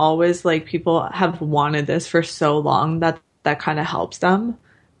rumors and always like people have wanted this for so long that kind of helps them.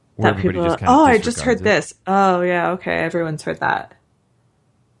 Where That everybody people, just kind of I just heard disregards it. this. Oh yeah, okay, everyone's heard that.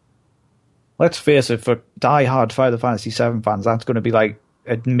 Let's face it, for die-hard Final Fantasy VII fans, that's going to be like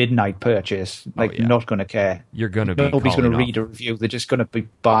a midnight purchase. Like, yeah. not going to care. You're going to be Nobody's going to calling read off, a review. They're just going to be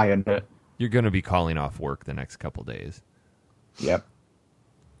buying it. you're going to be calling off work the next couple days, Yep.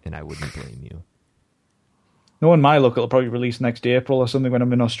 and I wouldn't blame you. Knowing my luck, it'll probably release next April or something when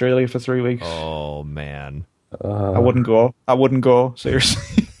I'm in Australia for 3 weeks. Oh man. I wouldn't go.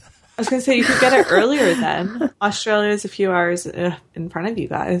 Seriously. I was gonna say you could get it earlier then. Australia's a few hours in front of you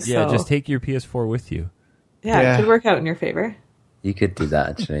guys. Yeah, so, just take your PS4 with you. it could work out in your favor. You could do that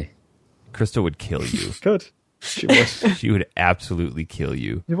actually. Crystal would kill you. Good. She was. She would absolutely kill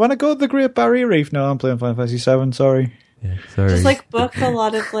you. You want to go to the Great Barrier Reef? No, I'm playing Final Fantasy VII. Sorry. Yeah, sorry. Just like book a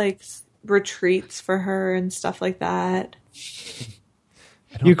lot of like retreats for her and stuff like that.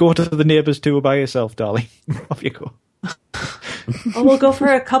 You go to the neighbours tour by yourself, darling. Off you go. Oh, we'll go for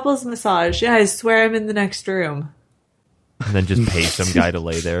a couples massage. Yeah, I swear I'm in the next room. And then just pay some guy to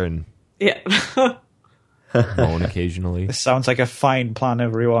lay there and Yeah. moan occasionally. This sounds like a fine plan,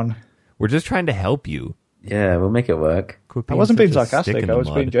 everyone. We're just trying to help you. Yeah, we'll make it work. Quit I being wasn't being such a stick sarcastic. in I the was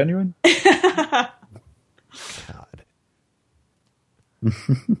mud. being genuine. God.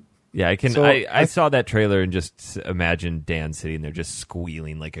 Yeah, I can. So, I saw that trailer and just imagined Dan sitting there just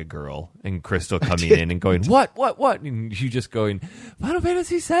squealing like a girl, and Crystal coming in and going, "What? And you just going, "Final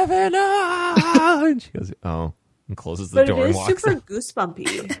Fantasy VII." Ah! And she goes, "Oh," and closes the But door it and is walks super out.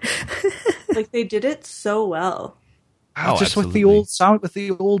 goosebumpy. Like they did it so well. Oh, Just with the absolutely.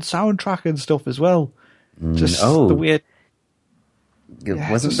 old soundtrack and stuff as well. Just oh. the way.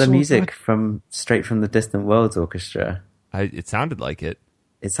 Wasn't it's the so music good. from straight from the Distant Worlds Orchestra? It sounded like it.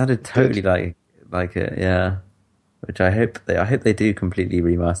 It sounded totally like it, yeah. Which I hope they do completely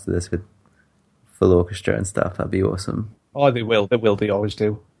remaster this with full orchestra and stuff. That'd be awesome. Oh, they will. They will. They always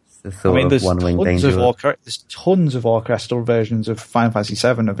do. The thought I mean, of there's One Winged tons Angel. there's tons of orchestral versions of Final Fantasy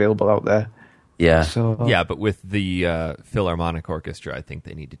VII available out there. Yeah. So Yeah, but with the Philharmonic Orchestra, I think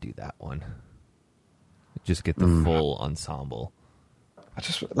they need to do that one. Just get the full ensemble. I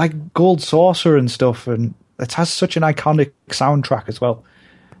just like Gold Saucer and stuff, and it has such an iconic soundtrack as well.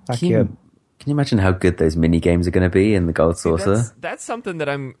 Like, Can you imagine how good those mini games are going to be in the Gold Saucer? That's something that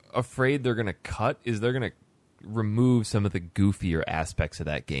I'm afraid they're going to cut. Is they're going to remove some of the goofier aspects of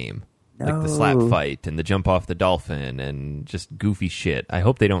that game, like the slap No. fight and the jump off the dolphin and just goofy shit. I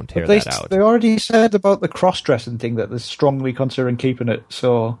hope they don't tear But that out. they already said about the cross-dressing thing that they're strongly considering keeping it.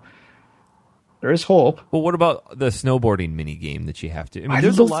 So there is hope. Well, what about the snowboarding mini game that you have to? I mean, I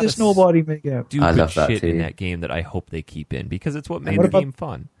there's love a lot the of snowboarding mega. stupid I love that shit in too. that game that I hope they keep in because it's what made what the about- game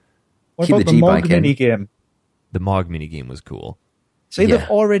fun. What Keep about the the Mog G-bike in. mini game? The Mog mini game was cool. See, Yeah. they've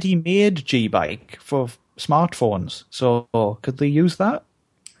already made G-Bike for smartphones, so could they use that?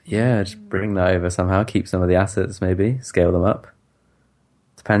 Yeah, just bring that over somehow. Keep some of the assets, maybe scale them up.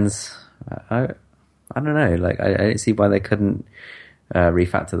 Depends. I don't know. Like I don't see why they couldn't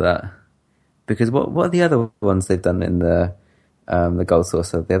refactor that. Because what are the other ones they've done in the Gold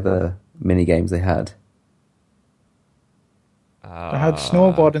Saucer? The other mini games they had. I had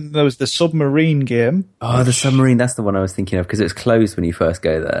snowboard, and there was the submarine game. Oh, the submarine. That's the one I was thinking of because it was closed when you first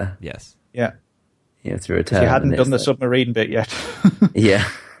go there. Yes. Yeah, You have to return. you hadn't done the submarine bit yet. Yeah.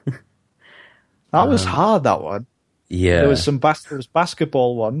 That was hard. That one. Yeah. There was there was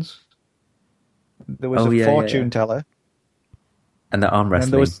basketball ones. There was a fortune teller. And the arm And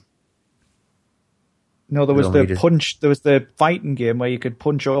wrestling. there was The one we just- punch. There was the fighting game where you could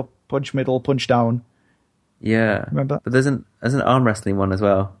punch up, punch middle, punch down. Yeah. Remember that? But there's an arm wrestling one as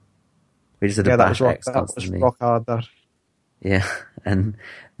well. We just had Yeah, to that bash was rock. X That was constantly. rock hard. That. Yeah. And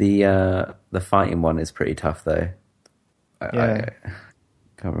the fighting one is pretty tough though. Yeah.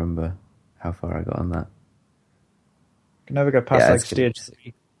 I can't remember how far I got on that. Can never get past Yeah, like it's gonna- stage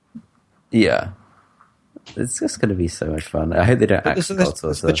 3. Yeah. It's just going to be so much fun. I hope they don't But axe there's Gold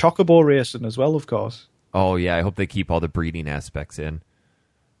the Saucer. chocobo racing as well, of course. Oh yeah, I hope they keep all the breeding aspects in.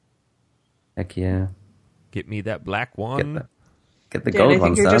 Heck yeah. Get me that black one. Get the Dan, gold I one,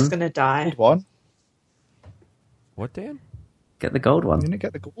 think you're son. just gonna die. Gold one. What, Dan? Get the gold You one. didn't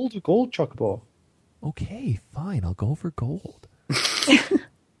get the gold chocobo. Okay, fine. I'll go for gold.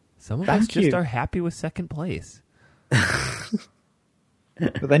 Some of Thank us just you. are happy with second place. But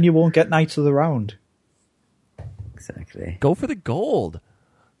then you won't get Knights of the Round. Exactly. Go for the gold.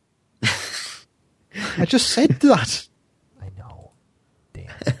 I just said that. I know. Dan,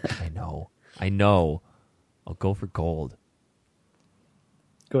 I know. I know. I'll go for gold.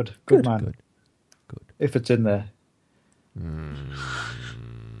 Good Good, man. good, good. If it's in there.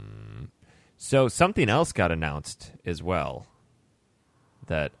 So something else got announced as well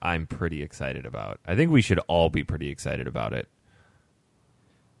that I'm pretty excited about. I think we should all be pretty excited about it.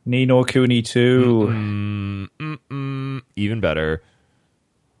 Ni no Kuni 2. Even better.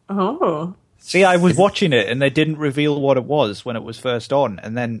 Oh, See, I was watching it and they didn't reveal what it was when it was first on,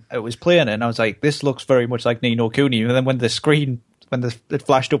 and then it was playing it, and I was like, "This looks very much like Ni no Kuni." And then when it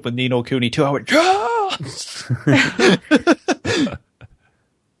flashed up with Ni no Kuni 2, I went, "Ah!"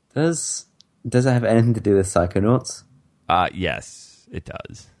 Does it have anything to do with Psychonauts? Yes, it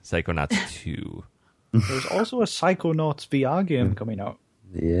does. Psychonauts 2. There's also a Psychonauts VR game coming out.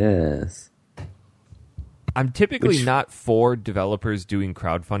 Yes. I'm typically not for developers doing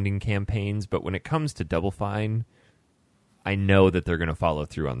crowdfunding campaigns, but when it comes to Double Fine, I know that they're going to follow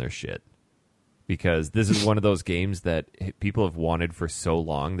through on their shit. Because this is one of those games that people have wanted for so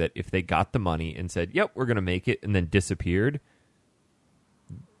long that if they got the money and said, yep, we're going to make it, and then disappeared,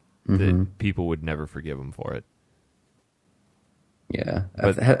 that people would never forgive them for it. Yeah.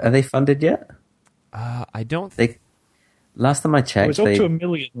 But- Are they funded yet? I don't They last time I It checked, was up they to 1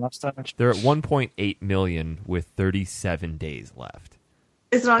 million last time. They're at 1.8 million with 37 days left.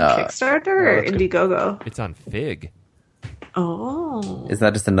 is it on Kickstarter or that's Indiegogo? It's on Fig. Oh, is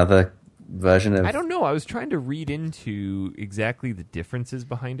that just another version of? I don't know. I was trying to read into exactly the differences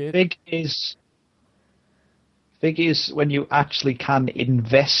behind it. Fig is when you actually can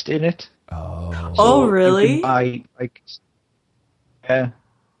invest in it. Oh. Oh, you can really? buy, like, yeah.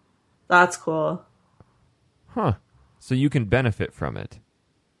 That's cool. Huh. So you can benefit from it.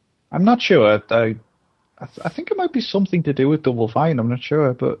 I'm not sure. I think it might be something to do with Double Fine. I'm not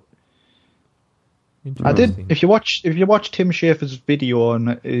sure, but I did. Interesting. If you watch Tim Schafer's video,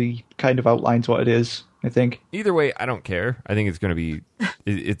 and he kind of outlines what it is, I think. Either way, I don't care. I think it's going to be...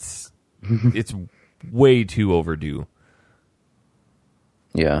 It's way too overdue.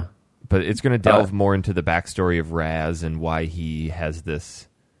 Yeah. But it's going to delve more into the backstory of Raz and why he has this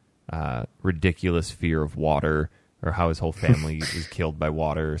ridiculous fear of water, or how his whole family was killed by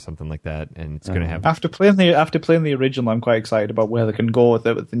water or something like that. And it's going to have... After playing the original, I'm quite excited about where they can go with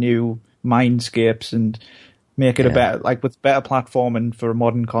it, with the new mindscapes, and make it a better, like with better platforming for a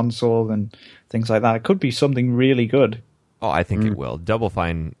modern console and things like that. It could be something really good. Oh, I think it will. Double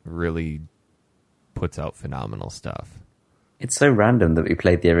Fine really puts out phenomenal stuff. It's so random that we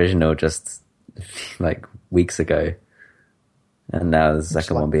played the original just like weeks ago, and now the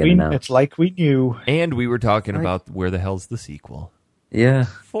second one being announced. It's like we knew. And we were talking about where the hell's the sequel. Yeah,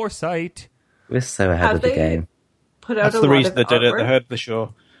 Foresight. we're so ahead Have of the they game. put out That's a the lot reason of they did it. They artwork? heard the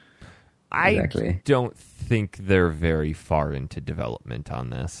show. I Exactly. don't think they're very far into development on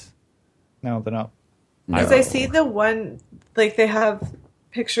this. No, they're not. Because I see the one, like they have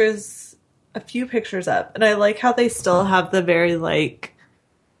pictures, a few pictures up, and I like how they still have the very like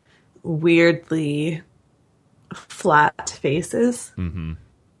weirdly flat faces. Mm-hmm.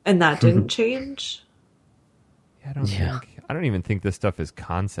 And that didn't change? Yeah, I don't even think this stuff is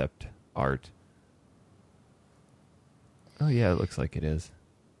concept art. Oh yeah, it looks like it is.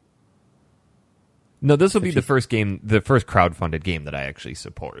 No, this will be the first crowdfunded game that I actually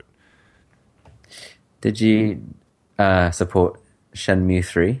support. Did you support Shenmue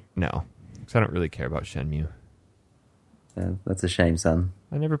 3? No, because I don't really care about Shenmue. That's a shame, son.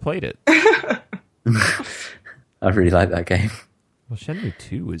 I never played it. I really like that game. Well, Shenmue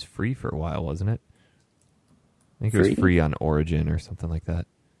 2 was free for a while, wasn't it? I think it was free on Origin or something like that.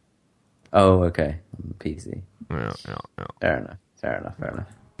 Oh, okay. PC. No. Fair enough.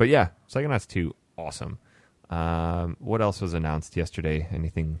 But yeah, Psychonauts 2, awesome. What else was announced yesterday?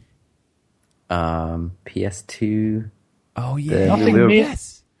 Anything? PS2. Oh, yeah. Nothing new.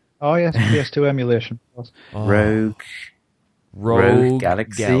 Yes. Oh, yes, PS2 emulation. Oh. Rogue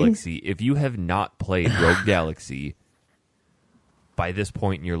Galaxy. If you have not played Rogue Galaxy by this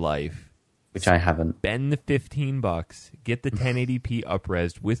point in your life, which I haven't, spend the $15, get the 1080p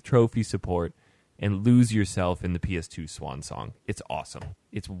up-resed with trophy support, and lose yourself in the PS2 swan song. It's awesome.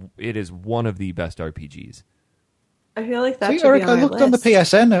 It is one of the best RPGs. I feel like that See, should Eric, be on I looked our on the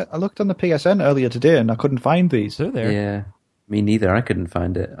list. PSN. I looked on the PSN earlier today, and I couldn't find these. They're there. Yeah, me neither. I couldn't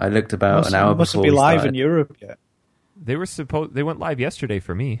find it. I looked about an hour must before be we live started. in Europe yet. They went live yesterday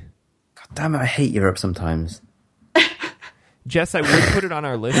for me. God damn it! I hate Europe sometimes. Jess, I would put it on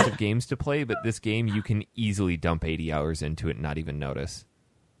our list of games to play, but this game you can easily dump 80 hours into it and not even notice.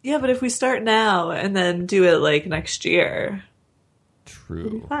 Yeah, but if we start now and then do it like next year, it'll be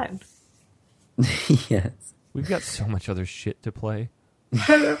True. fine. Yes. We've got so much other shit to play.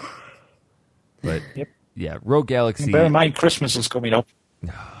 But Yep. yeah, Rogue Galaxy. Bear in mind, Christmas is coming up.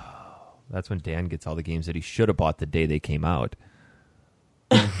 That's when Dan gets all the games that he should have bought the day they came out.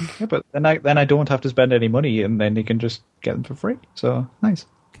 Yeah, but then I don't have to spend any money, and then you can just get them for free. So nice.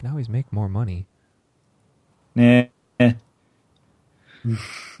 Can always make more money. Nah.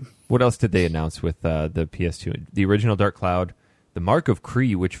 What else did they announce with the PS2? The original Dark Cloud, the Mark of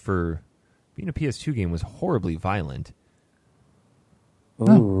Kree, which for being a PS2 game was horribly violent.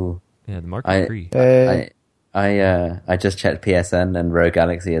 Ooh. Yeah, the Mark I- of Kree. I just checked PSN and Rogue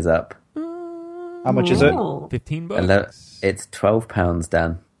Galaxy is up. How much is it? Oh. $15. It's £12,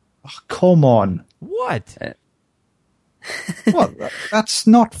 Dan. Oh, come on. What? What? That's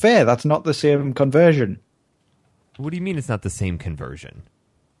not fair. That's not the same conversion. What do you mean it's not the same conversion?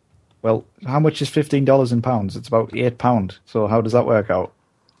 Well, how much is $15 in pounds? It's about £8. So how does that work out?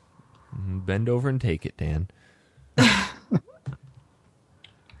 Bend over and take it, Dan.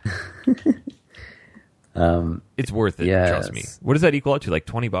 It's worth it, yes. trust me. What does that equal out to? Like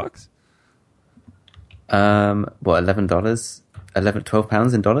 $20? What, $11?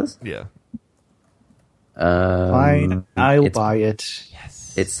 £12 in dollars? Yeah. Fine, I'll buy it.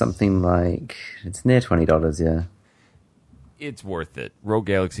 Yes. It's something like, it's near $20, yeah. It's worth it. Rogue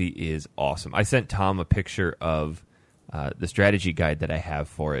Galaxy is awesome. I sent Tom a picture of the strategy guide that I have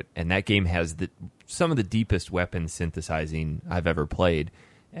for it, and that game has some of the deepest weapon synthesizing I've ever played.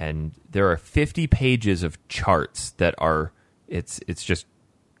 And there are 50 pages of charts that are it's just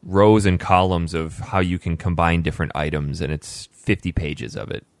rows and columns of how you can combine different items, and it's 50 pages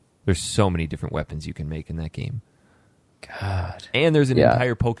of it. There's so many different weapons you can make in that game. God. And there's an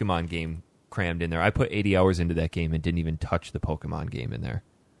entire Pokemon game crammed in there. I put 80 hours into that game and didn't even touch the Pokemon game in there.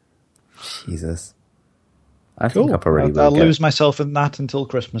 Jesus. I think Cool. I probably I'll will go. lose myself in that until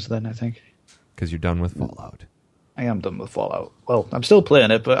Christmas then, I think. Because you're done with Fallout. I am done with Fallout. Well, I'm still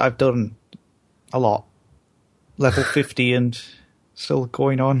playing it, but I've done a lot. Level 50 and still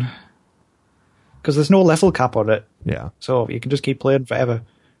going on. Because there's no level cap on it. Yeah. So you can just keep playing forever.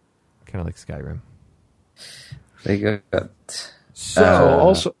 Kind of like Skyrim. They got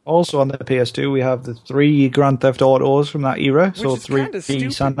So also on the PS2, we have the 3 Grand Theft Autos from that era. So is 3 kinda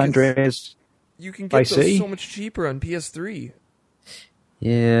stupid, San Andreas. You can Vice get those City? so much cheaper on PS3.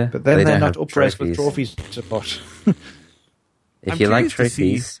 yeah, But then they they're don't not have upraised with trophies support. If I'm you like curious to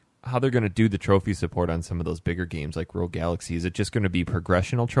see trophies, how they're going to do the trophy support on some of those bigger games like Rogue Galaxy. Is it just going to be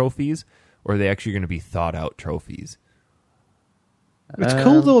progressional trophies, or are they actually going to be thought out trophies? It's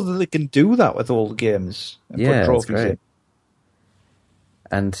cool though that they can do that with old games and yeah, put it's trophies great. in.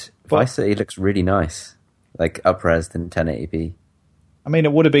 And Vice City looks really nice, like up-resed in 1080p. I mean,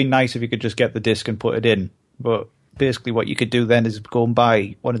 it would have been nice if you could just get the disc and put it in, but basically what you could do then is go and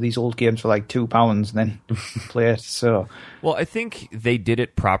buy one of these old games for like £2 and then play it. So Well, I think they did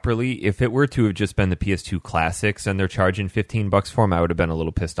it properly. If it were to have just been the PS2 classics and they're charging $15 for them, I would have been a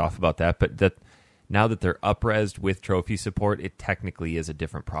little pissed off about that. But that now that they're up-resed with trophy support, it technically is a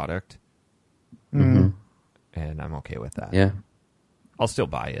different product. Mm-hmm. And I'm okay with that. Yeah. I'll still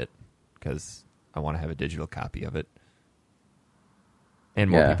buy it because I want to have a digital copy of it. And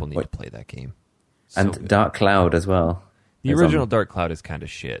more people need to play that game. So And good. Dark Cloud as well. The is original on- Dark Cloud is kind of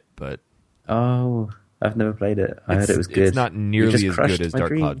shit, but Oh, I've never played it. I heard it was good. It's not You nearly just as crushed good as my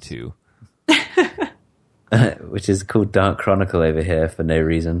Dark Cloud dreams. 2. Which is called Dark Chronicle over here for no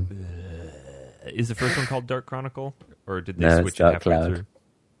reason. Is the first one called Dark Chronicle? Or did they No, it's switch Dark it halfway Cloud. through?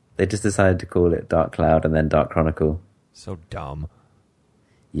 They just decided to call it Dark Cloud and then Dark Chronicle. So dumb.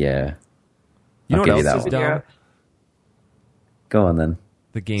 Yeah. You know I'll what give you else that is one. dumb? Europe. Go on then.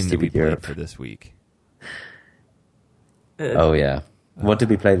 The game that Stupid we played Europe. for this week. Oh, yeah. What did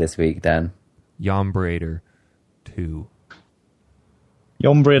we play this week, Dan? Yombraider 2.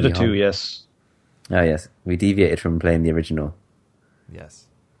 Yombraider Yeah. 2, yes. Oh, yes. We deviated from playing the original. Yes.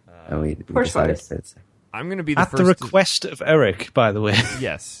 And we Poor decided to Spiders. play it. I'm going to be the At first the request of Eric, by the way.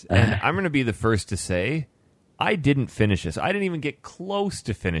 Yes. And I'm going to be the first to say I didn't finish this. I didn't even get close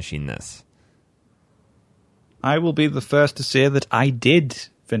to finishing this. I will be the first to say that I did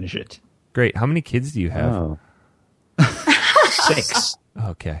finish it. Great. How many kids do you have? Oh. 6.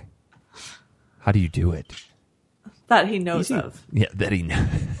 Okay. How do you do it? That he knows Easy. of. Yeah, that he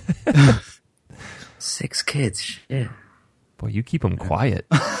knows. 6 kids. Shit. Boy, you keep them quiet.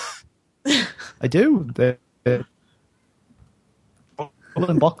 I do. They're all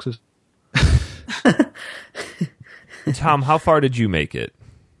in boxes. Tom, how far did you make it?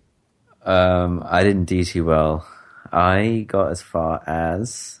 I didn't do too well. I got as far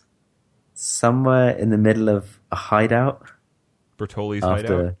as somewhere in the middle of a hideout Bertoli's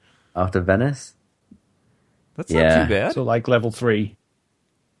hideout? after Venice. That's not Yeah. too bad. So like level 3.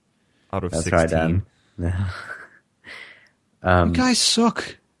 Out of That's 16. right, Dan. You guys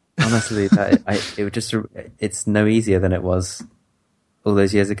suck. Honestly, it's no easier than it was all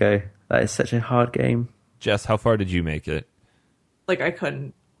those years ago. That is such a hard game. Jess, how far did you make it? Like I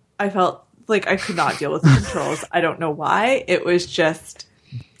couldn't. I felt like I could not deal with the controls. I don't know why. It was just.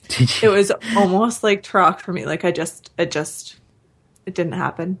 Did It was almost like Turok for me. Like it didn't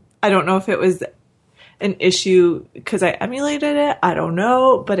happen. I don't know if it was an issue because I emulated it. I don't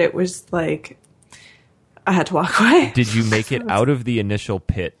know, but it was like I had to walk away. Did you make it out of the initial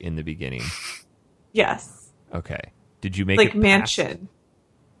pit in the beginning? Yes, Okay. Did you make like it past- mansion.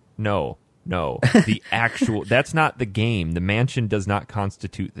 No. The actual... That's not the game. The mansion does not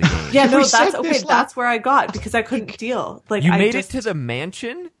constitute the game. Yeah, no, We that's said okay. this That's where I got because I couldn't deal. Like You I made just, it to the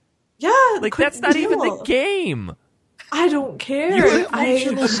mansion? yeah. Like, couldn't that's not even the deal. game. I don't care. You reached I,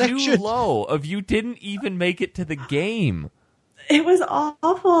 a new section. low of you didn't even make it to the game. it was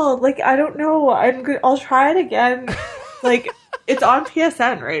awful. Like I don't know. I'll try it again. Like it's on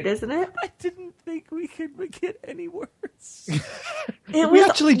PSN, right? Isn't it? I didn't think we could make it any worse. It We was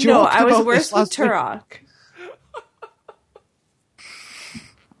actually no. joked I was about worse this with last week. Turok.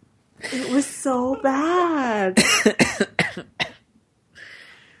 It was so bad.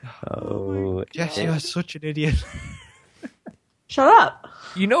 Oh, Jess, you are such an idiot. Shut up.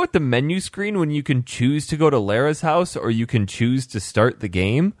 You know at the menu screen when you can choose to go to Lara's house or you can choose to start the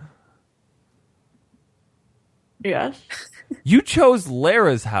game? Yes. You chose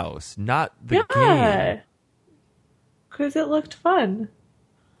Lara's house, not the game. Yeah. Because it looked fun.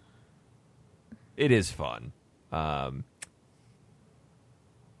 It is fun. I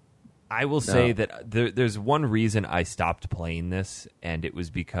will say that there's one reason I stopped playing this, and it was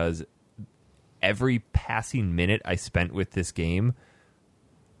because every passing minute I spent with this game,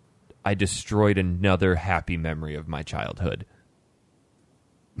 I destroyed another happy memory of my childhood.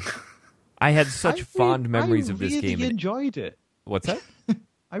 I had such fond memories of this game. I really and- enjoyed it. What's that?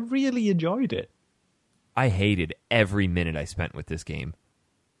 I really enjoyed it. I hated every minute I spent with this game.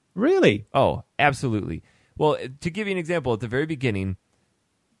 Really? Oh, absolutely. Well, to give you an example, at the very beginning,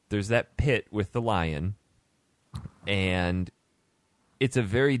 there's that pit with the lion, and it's a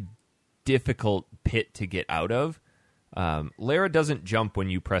very difficult pit to get out of. Lara doesn't jump when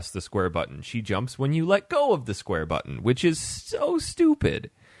you press the square button. She jumps when you let go of the square button, which is so stupid.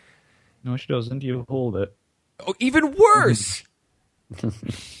 No, she doesn't. You hold it. Oh, even worse!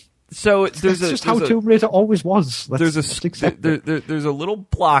 So there's That's just how Tomb Raider always was. there's Let's accept it. there's a little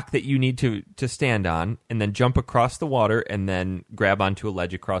block that you need to stand on and then jump across the water and then grab onto a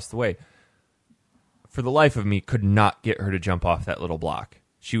ledge across the way. For the life of me, could not get her to jump off that little block.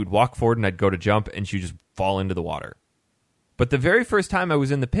 She would walk forward and I'd go to jump and she would just fall into the water. But the very first time I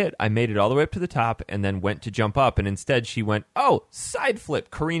was in the pit, I made it all the way up to the top and then went to jump up, and instead she went, side flip,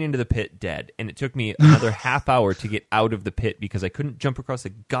 careen into the pit, dead. And it took me another half hour to get out of the pit because I couldn't jump across a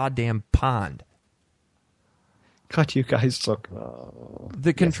goddamn pond. God, you guys suck.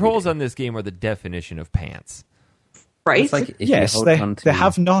 The controls on this game are the definition of pants. right? It's like if Yes, you hold they on to... they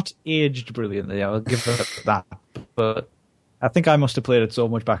have not aged brilliantly. I'll give it that. But I think I must have played it so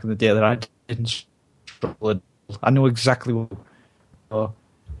much back in the day that I didn't struggle. I know exactly what. But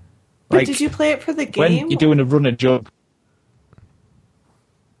Like, did you play it for the when game? you're doing a run and jump?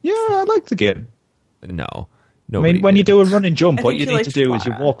 Yeah, I like the game. No. I Nobody mean, when you did. do a run and jump, I what think you you need liked to do is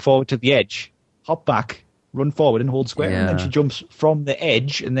you Clara. walk forward to the edge, hop back, run forward, and hold square, and then Yeah. she jumps from the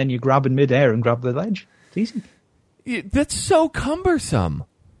edge, and then you grab in midair and grab the ledge. It's easy. That's so cumbersome.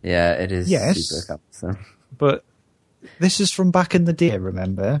 Yeah, it is Yes. super cumbersome. But this is from back in the day,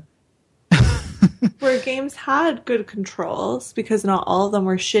 remember? Where games had good controls because not all of them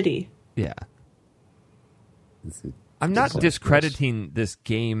were shitty. Yeah. This is- I'm not Just- discrediting this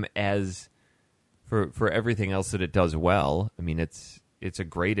game as for everything else that it does well. I mean, it's a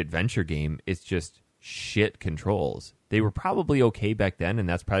great adventure game. It's just shit controls. They were probably okay back then, and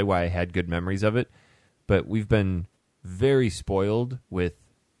that's probably why I had good memories of it. But we've been very spoiled with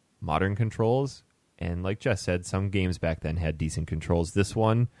modern controls, and like Jess said, some games back then had decent controls. This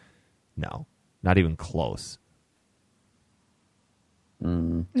one, no, not even close.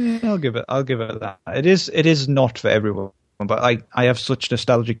 I'll give it that. It is not for everyone, but I have such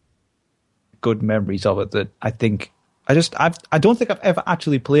nostalgic good memories of it that I think I don't think I've ever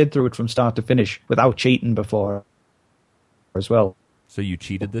actually played through it from start to finish without cheating before as well. So you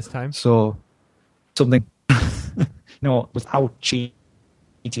cheated this time? So something no, without cheating.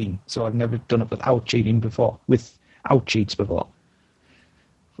 So I've never done it without cheating before. Without cheats before.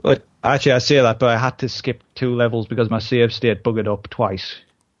 But actually I say that, but I had to skip 2 levels because my save state buggered up twice.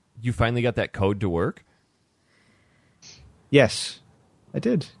 You finally got that code to work? Yes, I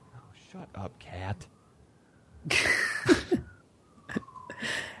did. Shut up, cat.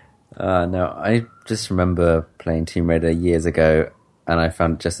 No, I just remember playing Tomb Raider years ago, and I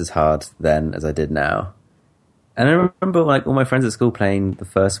found it just as hard then as I did now. And I remember like all my friends at school playing the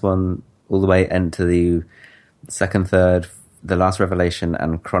first one all the way into the second, third, The Last Revelation,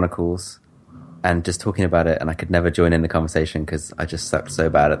 and Chronicles, and just talking about it, and I could never join in the conversation because I just sucked so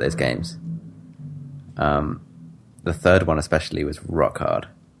bad at those games. The third one especially was rock hard.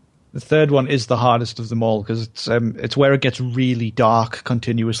 The third one is the hardest of them all because it's where it gets really dark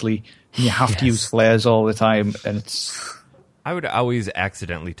continuously, and you have to use flares all the time, and it's I would always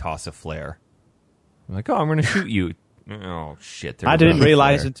accidentally toss a flare. I'm like, oh, I'm going to shoot you. Oh, shit. there I was didn't another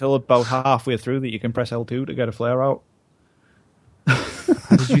realize flare. until about halfway through that you can press L2 to get a flare out.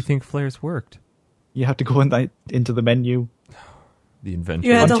 How did you think flares worked? You have to go into the menu. The inventor.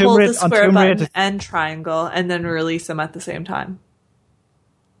 You had to On Tomb hold Raider- the on square Tomb button Raider- and triangle and then release them at the same time.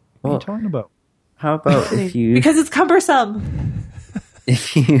 What are Well, you talking about? how about if you Because it's cumbersome.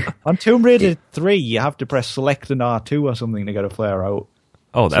 if you On Tomb Raider 3, you have to press select and R2 or something to get a flare out.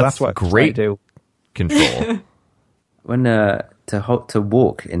 Oh, So that's, that's what I great do. control. when to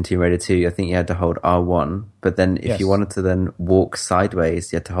walk in Tomb Raider 2, I think you had to hold R1, but then if you Yes. wanted to then walk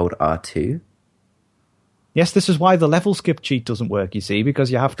sideways, you had to hold R2. Yes, this is why the level skip cheat doesn't work, you see, because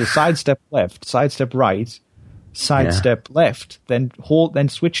you have to sidestep left, sidestep right, sidestep left, then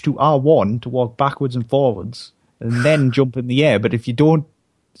switch to R1 to walk backwards and forwards, and then jump in the air. But if you don't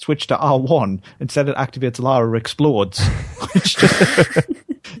switch to R1, instead it activates Lara explodes,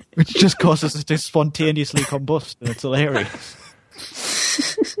 which just causes it to spontaneously combust, and it's hilarious.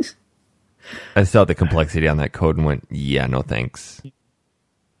 I saw the complexity on that code and went, yeah, no thanks.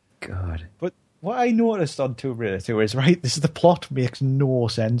 God. But what I noticed on Tomb Raider 2 is, right, the plot makes no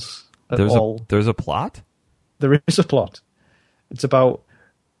sense at all. There's a plot? There is a plot. It's about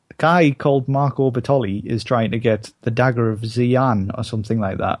a guy called Marco Bertoli is trying to get the dagger of Xian or something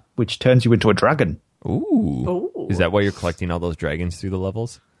like that, which turns you into a dragon. Ooh. Ooh. Is that why you're collecting all those dragons through the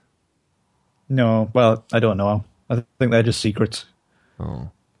levels? No, well, I don't know. I think they're just secrets. Oh.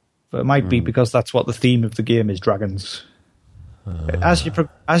 But it might be because that's what the theme of the game is, dragons. As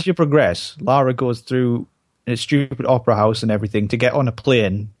you progress, Lara goes through a stupid opera house and everything to get on a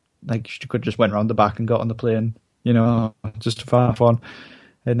plane. Like, she could just went around the back and got on the plane, you know, just for have fun.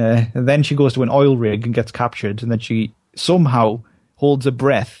 And then she goes to an oil rig and gets captured, and then she somehow holds her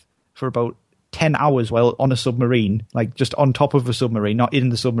breath for about 10 hours while on a submarine, like just on top of a submarine, not in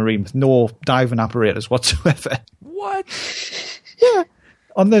the submarine, with no diving apparatus whatsoever. What? Yeah.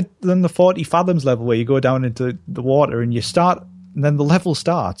 On the 40 fathoms level where you go down into the water and and then the level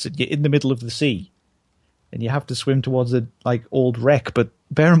starts and you're in the middle of the sea and you have to swim towards a old wreck. But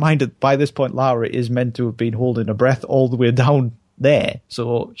bear in mind that by this point Lara is meant to have been holding her breath all the way down there,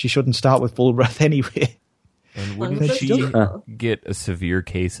 so she shouldn't start with full breath anyway. And Well, wouldn't that's she difficult. get a severe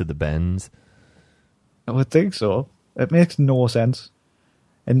case of the bends? I would think so. It makes no sense.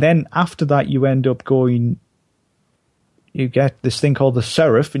 And then after that you end up going you get this thing called the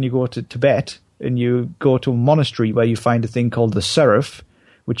Seraph, and you go to Tibet, and you go to a monastery where you find a thing called the Seraph,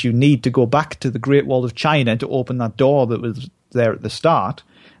 which you need to go back to the Great Wall of China to open that door that was there at the start.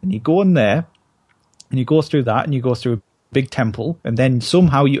 And you go in there, and you go through that, and you go through a big temple, and then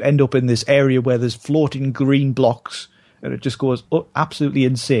somehow you end up in this area where there's floating green blocks, and it just goes absolutely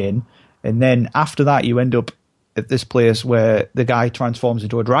insane. And then after that, you end up at this place where the guy transforms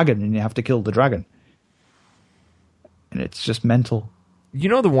into a dragon, and you have to kill the dragon. And it's just mental. You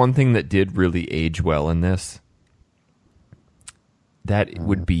know the one thing that did really age well in this? That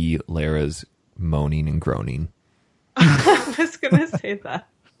would be Lara's moaning and groaning. I was going to say that.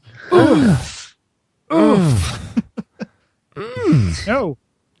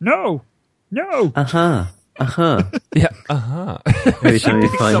 No. Yeah, uh-huh. Every time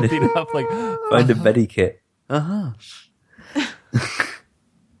you find Something up like, find a Betty kit. I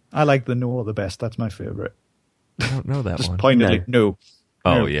like the no the best. That's my favorite. I don't know that Just one. pointedly, no.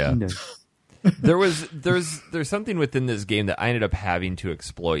 Oh, yeah. No. There's something within this game that I ended up having to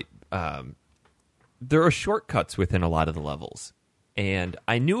exploit. There are shortcuts within a lot of the levels, and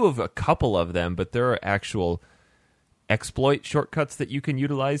I knew of a couple of them, but there are actual exploit shortcuts that you can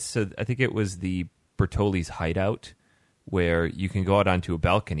utilize. So I think it was the Bertoli's hideout, where you can go out onto a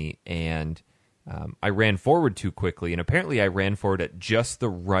balcony, and I ran forward too quickly, and apparently I ran forward at just the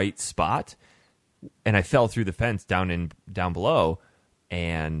right spot, and I fell through the fence down below,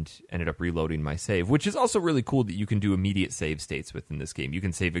 and ended up reloading my save, which is also really cool that you can do immediate save states within this game. You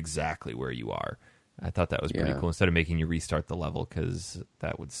can save exactly where you are. I thought that was pretty cool, instead of making you restart the level, because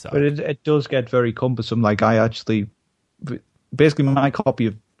that would suck. But it does get very cumbersome. Like, basically my copy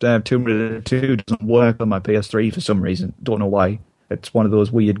of Tomb Raider 2 doesn't work on my PS3 for some reason. Don't know why. It's one of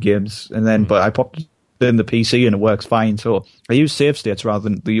those weird games. And then, but I popped it in the PC and it works fine. So I use save states rather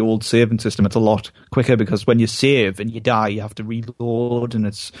than the old saving system. It's a lot quicker, because when you save and you die, you have to reload, and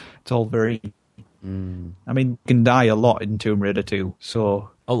it's all very... I mean, you can die a lot in Tomb Raider 2, so...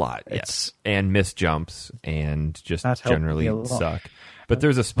 A lot, yes. And miss jumps and just That helped generally me a lot. suck. But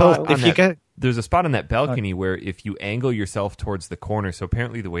there's a spot there's a spot on that balcony where if you angle yourself towards the corner, so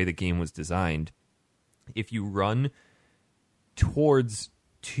apparently the way the game was designed, if you run towards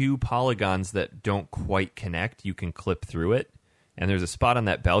two polygons that don't quite connect, you can clip through it. And there's a spot on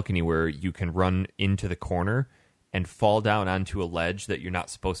that balcony where you can run into the corner and fall down onto a ledge that you're not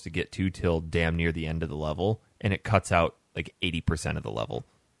supposed to get to till damn near the end of the level, and it cuts out like 80% of the level.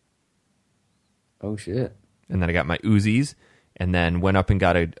 Oh, shit. And then I got my Uzis, and then went up and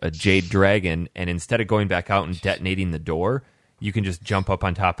got a Jade Dragon, and instead of going back out and detonating the door, you can just jump up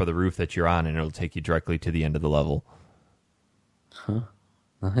on top of the roof that you're on, and it'll take you directly to the end of the level.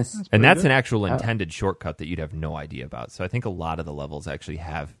 Nice. And that's an actual intended shortcut that you'd have no idea about. So I think a lot of the levels actually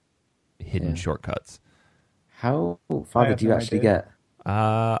have hidden shortcuts. How far did you actually get?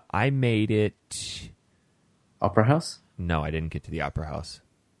 I made it... Opera House? No, I didn't get to the Opera House.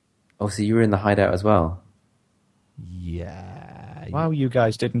 Oh, so you were in the hideout as well? Yeah. Wow, you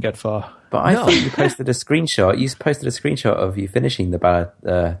guys didn't get far. But I thought you posted a screenshot. You posted a screenshot of you finishing the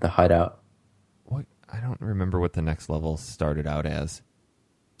hideout. What? I don't remember what the next level started out as.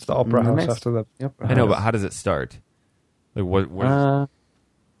 It's the Opera House next- after the... the Opera I know, House. but how does it start? Like what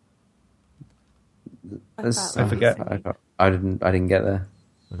I forget. I didn't get there.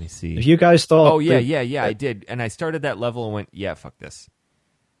 let me see. If you guys thought... Oh, yeah, I did. And I started that level and went, yeah, fuck this.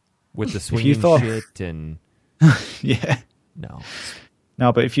 With the swinging thought- shit and... Yeah. No.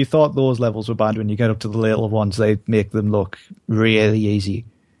 No, but if you thought those levels were bad, when you get up to the later ones, they make them look really easy.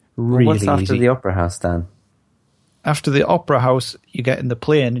 Really What's after easy. the Opera House, Dan? After the Opera House, you get in the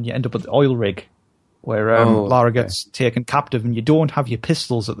plane and you end up at the oil rig, where Lara gets taken captive, and you don't have your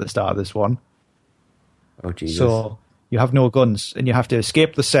pistols at the start of this one. Oh, Jesus. So you have no guns, and you have to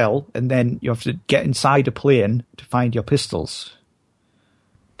escape the cell, and then you have to get inside a plane to find your pistols,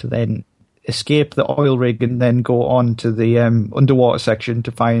 to then escape the oil rig and then go on to the underwater section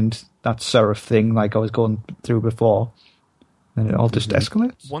to find that Seraph thing like I was going through before. And it all just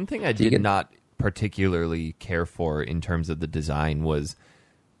escalates. One thing I did not particularly care for in terms of the design was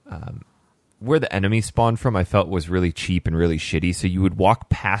where the enemy spawned from. I felt was really cheap and really shitty. So you would walk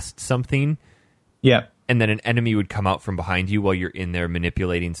past something, Yeah. and then an enemy would come out from behind you while you're in there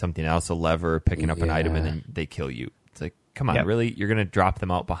manipulating something else, a lever, picking up an item, and then they kill you. It's like, come on, really? You're going to drop them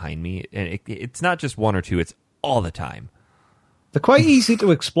out behind me? And it's not just one or two, it's all the time. They're quite easy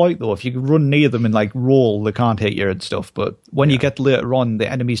to exploit, though. If you can run near them and like roll, they can't hit you and stuff. But when you get later on, the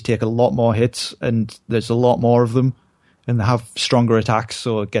enemies take a lot more hits, and there's a lot more of them, and they have stronger attacks,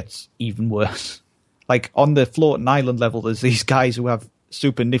 so it gets even worse. Like on the floating island level, there's these guys who have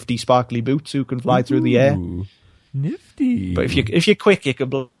super nifty, sparkly boots who can fly through the air. Nifty. But if you're quick, you can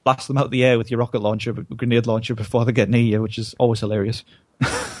blast them out of the air with your rocket launcher, grenade launcher before they get near you, which is always hilarious.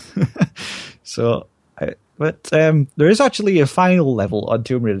 So, but there is actually a final level on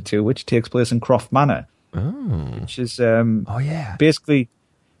Tomb Raider 2, which takes place in Croft Manor, which is basically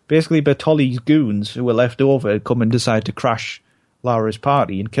Bertolli's goons who were left over come and decide to crash Lara's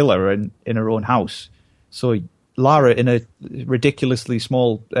party and kill her in her own house. So Lara, in a ridiculously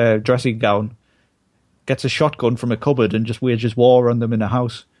small dressing gown, gets a shotgun from a cupboard and just wages war on them in a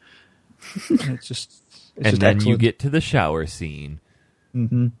house. It's just and then excellent. you get to the shower scene.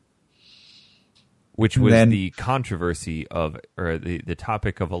 Mm-hmm. Which was the controversy of, or the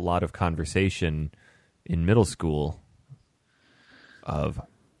topic of a lot of conversation in middle school of,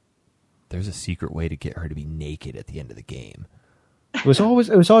 there's a secret way to get her to be naked at the end of the game. It was always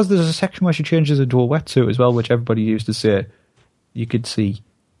there's a section where she changes into a wetsuit as well, which everybody used to say you could see,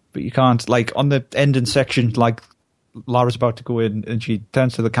 but you can't. Like on the ending section, like Lara's about to go in and she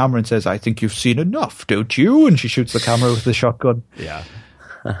turns to the camera and says, "I think you've seen enough, don't you?" And she shoots the camera with the shotgun. Yeah.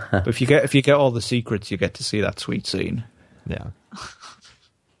 But if you get all the secrets, you get to see that sweet scene. Yeah.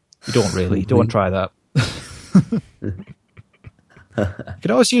 You don't really. Don't try that. You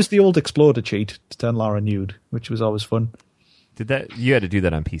could always use the old exploder cheat to turn Lara nude, which was always fun. You had to do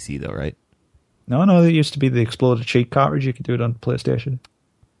that on PC though, right? No, there used to be the exploder cheat cartridge. You could do it on PlayStation.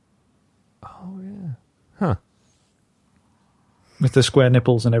 Oh yeah. Huh. With the square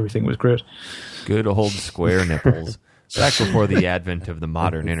nipples and everything. It was great. Good old square nipples. Back before the advent of the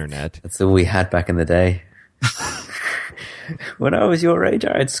modern internet. That's all we had back in the day. When I was your age,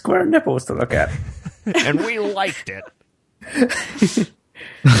 I had square nipples to look at. And we liked it.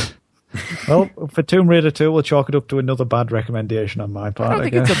 Well, for Tomb Raider 2, we'll chalk it up to another bad recommendation on my part. I don't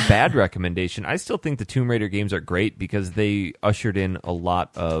think it's a bad recommendation. I still think the Tomb Raider games are great because they ushered in a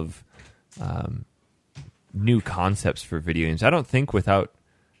lot of new concepts for video games. I don't think without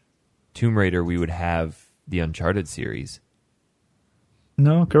Tomb Raider we would have the Uncharted series.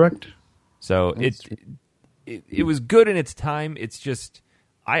 No, correct. So it was good in its time. It's just,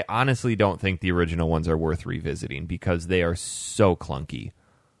 I honestly don't think the original ones are worth revisiting because they are so clunky.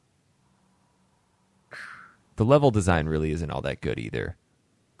 The level design really isn't all that good either.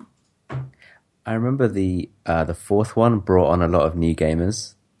 I remember the fourth one brought on a lot of new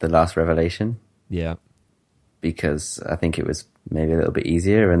gamers, The Last Revelation. Yeah. Because I think it was maybe a little bit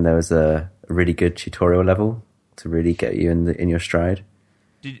easier and there was a really good tutorial level to really get you in your stride.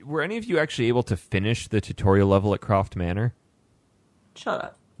 Were any of you actually able to finish the tutorial level at Croft Manor? Shut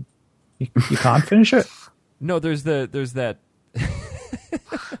up. You can't finish it? No, there's that.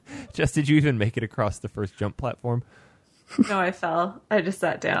 Jess, did you even make it across the first jump platform? No, I fell. I just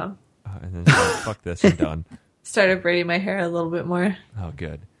sat down. And then fuck this, I'm done. Started braiding my hair a little bit more. Oh,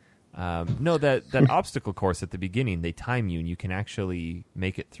 good. No, that obstacle course at the beginning, they time you and you can actually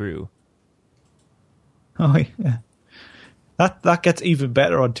make it through. Oh, yeah. That gets even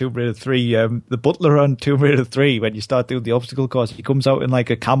better on Tomb Raider 3. The butler on Tomb Raider 3, when you start doing the obstacle course, he comes out in like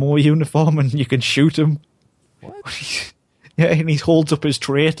a camo uniform and you can shoot him. What? Yeah, and he holds up his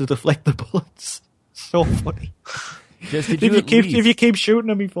tray to deflect the bullets. So funny. Jess, If you keep shooting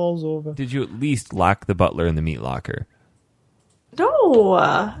him, he falls over. Did you at least lock the butler in the meat locker?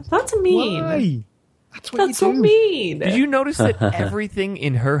 No, that's mean. Why? That's what That's you so do. mean. Did you notice that everything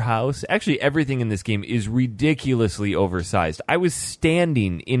in her house, actually everything in this game, is ridiculously oversized? I was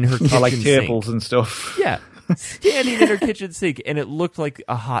standing in her kitchen I like sink. tables and stuff. Yeah, standing in her kitchen sink, and it looked like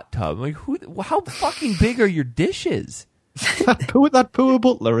a hot tub. Like, how fucking big are your dishes? that poor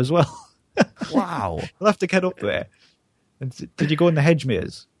butler as well. Wow. We'll have to get up there. And did you go in the hedge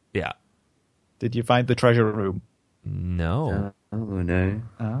maze? Yeah. Did you find the treasure room? No. Oh no!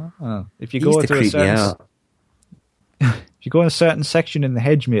 If you He go used to into a creep me certain, out. if you go in a certain section in the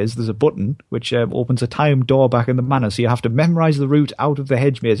hedge maze, there's a button which opens a timed door back in the manor. So you have to memorize the route out of the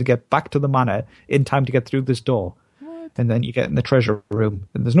hedge maze and get back to the manor in time to get through this door. What? And then you get in the treasure room.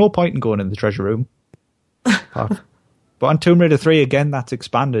 And there's no point in going in the treasure room. But on Tomb Raider 3, again, that's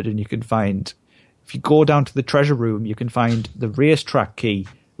expanded, and you can find, if you go down to the treasure room, you can find the racetrack key,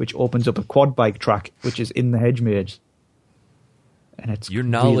 which opens up a quad bike track, which is in the hedge maze. And it's Your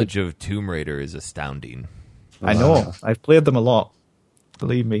knowledge of Tomb Raider is astounding. I know. I've played them a lot.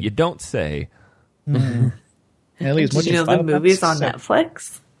 Believe me. You don't say. Nearly as much Did you know as the Final movies on Fantasy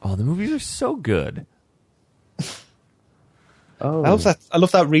Netflix? Oh, the movies are so good. Oh, I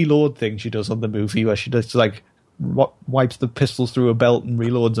love that reload thing she does on the movie where she just like wipes the pistols through a belt and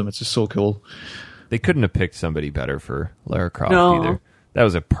reloads them. It's just so cool. They couldn't have picked somebody better for Lara Croft No. either. That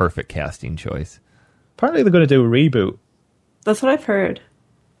was a perfect casting choice. Apparently they're going to do a reboot. That's what I've heard.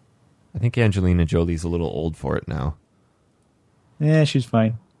 I think Angelina Jolie's a little old for it now. Yeah, she's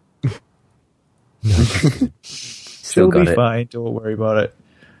fine. Still got be it. fine. Don't worry about it.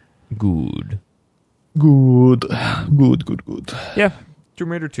 Good. Good. Yeah,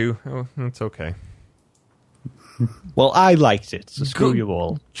 Tomb Raider 2. Oh, it's okay. Well, I liked it, so screw Good. you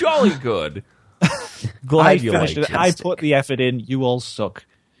all. Jolly good. I Glad you liked finished it. it. I put the effort in. You all suck.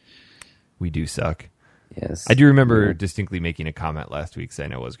 We do suck. Yes. I do remember distinctly making a comment last week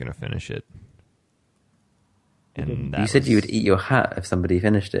saying I was going to finish it. And You said you would eat your hat if somebody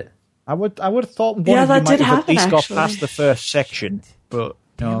finished it. I would have thought one Yeah, of you that might did have at happen, least got actually. past the first section, but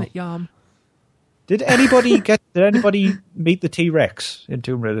Damn no. it, Yum. Did anybody meet the T-Rex in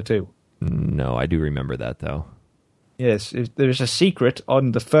Tomb Raider 2? No, I do remember that, though. Yes, there's a secret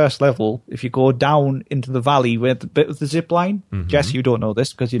on the first level. If you go down into the valley with the bit of the zip line, Jess, you don't know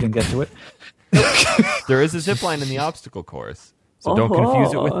this because you didn't get to it. There is a zip line in the obstacle course, so don't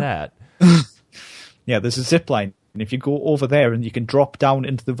confuse it with that. Yeah, there's a zip line, and if you go over there, and you can drop down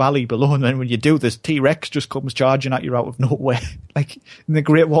into the valley below, and then when you do this, T-Rex just comes charging at you out of nowhere, like in the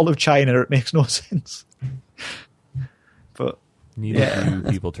Great Wall of China. It makes no sense. But Neither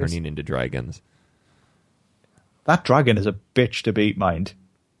do people turning into dragons. that dragon is a bitch to beat, mind.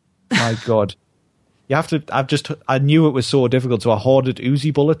 My God. You have to, I knew it was so difficult, so I hoarded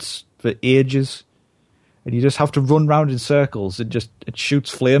Uzi bullets for ages. And you just have to run round in circles and it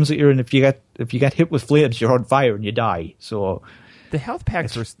shoots flames at you, and if you get hit with flames, you're on fire and you die. So The health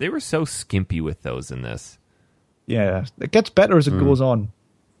packs were so skimpy with those in this. yeah, it gets better as it goes on.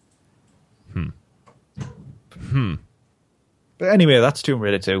 But anyway, that's Tomb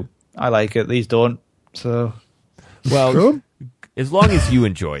Raider 2. I like it. These don't. So Well, Cool. as long as you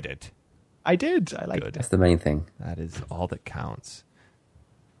enjoyed it, I did. I liked Good. it. That's the main thing. that is all that counts.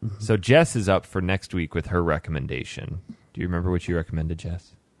 So Jess is up for next week with her recommendation. Do you remember what you recommended,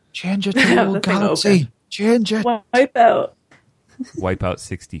 Jess? Change it I to have old the thing Galaxy. open. Change it. Wipeout. Wipeout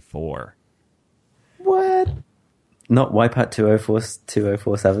 64. What? Not Wipeout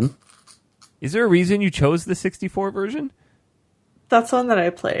 2047. Is there a reason you chose the 64 version? That's one that I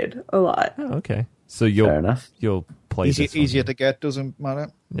played a lot. Oh, okay. So Fair enough. you'll play this one. Easier to get, doesn't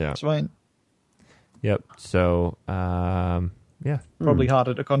matter. Yeah. It's fine. Yep. So, yeah. Probably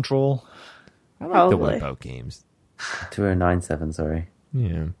harder to control. I like Probably. the Wipeout games. 2097, sorry.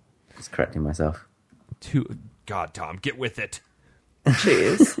 Yeah. Just correcting myself. God, Tom, get with it.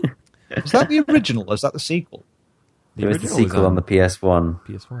 Jeez. Is that the original or is that the sequel? It was the original sequel on the PS1.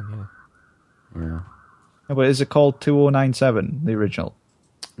 PS1, yeah. Yeah. No, but is it called 2097, the original?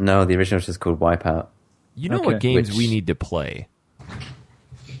 No, the original was just called Wipeout. You know Okay. what games Which- we need to play?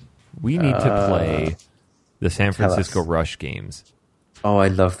 We need to play the San tell us. Francisco Rush games. Oh, I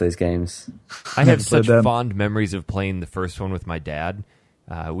love those games. I have Never played such them. fond memories of playing the first one with my dad.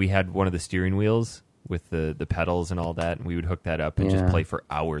 We had one of the steering wheels with the pedals and all that, and we would hook that up and just Yeah. play for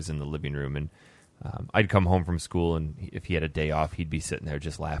hours in the living room. And I'd come home from school, and if he had a day off, he'd be sitting there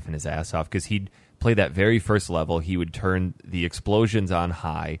just laughing his ass off because he'd play that very first level. He would turn the explosions on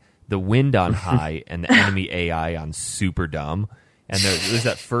high, the wind on high, and the enemy AI on super dumb. And there's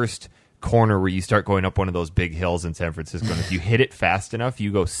that first corner where you start going up one of those big hills in San Francisco, and if you hit it fast enough,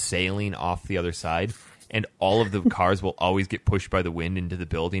 you go sailing off the other side, and all of the cars will always get pushed by the wind into the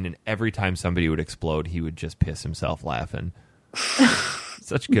building, and every time somebody would explode, he would just piss himself laughing.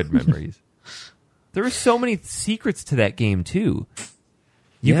 Such good memories. There were so many secrets to that game, too.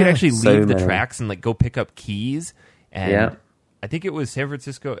 You could Yeah, actually so leave the many. tracks and like go pick up keys, and Yeah. I think it was San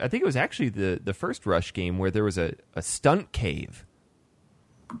Francisco. I think it was actually the first Rush game where there was a stunt cave.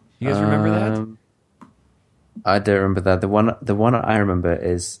 You guys remember that? I don't remember that. The one I remember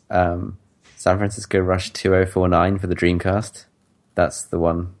is San Francisco Rush 2049 for the Dreamcast. That's the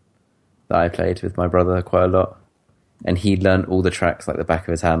one that I played with my brother quite a lot. And he learned all the tracks like the back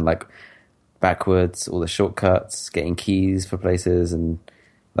of his hand, like backwards, all the shortcuts, getting keys for places, and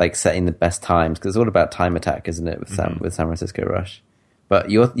like setting the best times. Because it's all about time attack, isn't it, with San Francisco Rush? But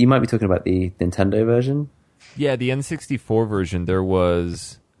you might be talking about the Nintendo version? Yeah, the N64 version. There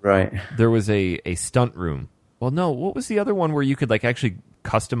was Right. a stunt room. Well, no, what was the other one where you could like actually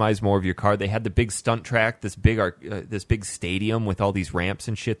customize more of your car? They had the big stunt track, this big stadium with all these ramps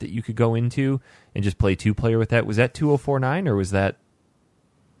and shit that you could go into and just play 2-player with that. Was that 2049 or was that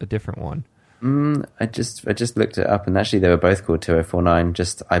a different one? I just looked it up, and actually they were both called 2049.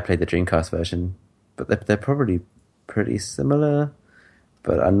 Just I played the Dreamcast version, but they're probably pretty similar.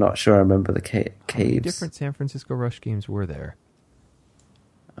 But I'm not sure I remember the How many caves. different San Francisco Rush games were there?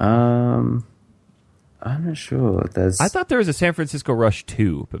 I'm not sure. I thought there was a San Francisco Rush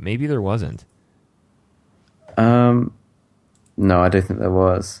 2, but maybe there wasn't. No, I don't think there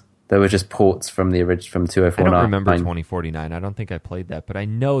was. There were just ports from the original from I 2049. don't remember 2049. I don't think I played that, but I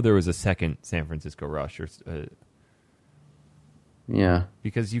know there was a second San Francisco Rush, Yeah.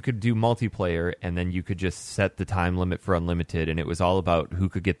 because you could do multiplayer and then you could just set the time limit for unlimited, and it was all about who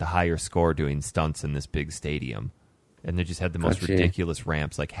could get the higher score doing stunts in this big stadium. And they just had the most Gotcha. ridiculous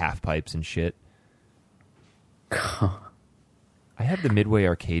ramps, like half pipes and shit. I have the Midway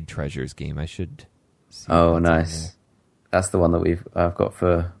Arcade Treasures game. I should see Oh, what's on nice. That's the one that I've got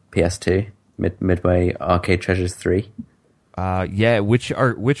for PS2. Midway Arcade Treasures 3. there. Yeah, which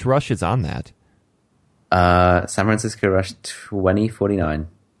Rush is on that? San Francisco Rush 2049.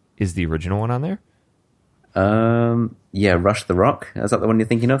 Is the original one on there? Yeah, Rush the Rock. Is that the one you're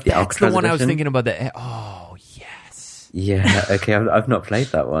thinking of? The That's the Alcatraz one I was edition? thinking about. Oh, yes. Yeah, okay, I've not played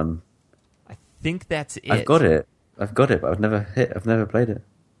that one. I think that's it. I've got it, but I've never played it.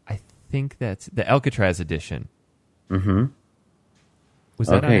 I think that's the Alcatraz edition. Mm-hmm. Was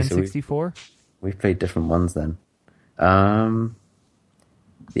that Okay, on so we- N64? We've played different ones then.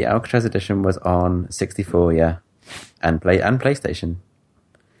 The Alcatraz edition was on 64, yeah, and PlayStation.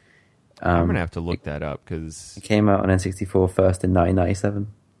 I'm going to have to look that up because It came out on N64 first in 1997.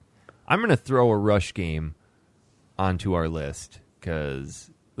 I'm going to throw a Rush game onto our list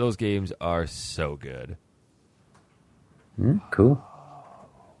because those games are so good. Cool.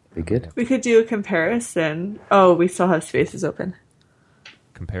 Be good. We could do a comparison. Oh, we still have spaces open.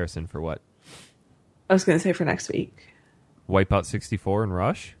 Comparison for what? I was going to say for next week. Wipeout 64 and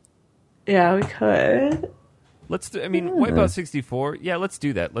Rush? Yeah, we could. Wipeout 64, yeah, let's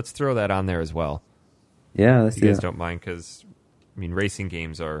do that. Let's throw that on there as well. Yeah, let's If you do guys that. don't mind, because, racing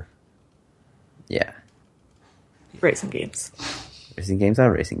games are... Yeah, Racing games. racing games are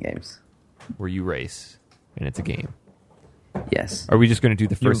racing games. where you race, and it's a game. Yes. Are we just going to do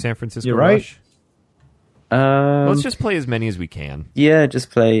the 1st You're- San Francisco you're right. Rush? Let's just play as many as we can. Yeah,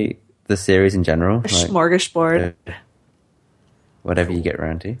 just play the series in general. A smorgasbord. Whatever you get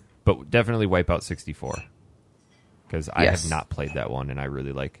around to. But definitely Wipeout 64. Because I Yes. have not played that one, and I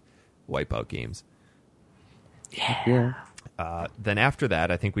really like Wipeout games. Yeah. Then after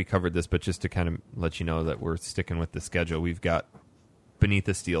that, I think we covered this, but just to kind of let you know that we're sticking with the schedule, we've got Beneath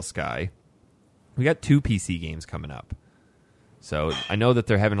the Steel Sky. We got 2 PC games coming up. So I know that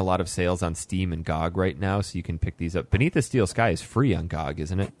they're having a lot of sales on Steam and GOG right now, so you can pick these up. Beneath the Steel Sky is free on GOG,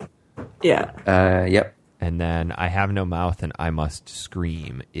 isn't it? Yeah. Yep. And then I Have No Mouth and I Must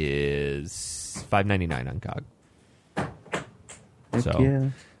Scream is $5.99 on GOG. So Yeah.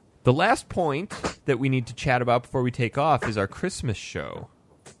 the last point that we need to chat about before we take off is our Christmas show.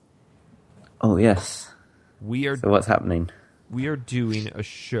 Oh, yes. We are So what's happening? doing a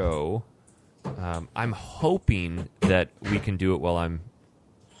show. I'm hoping that we can do it while I'm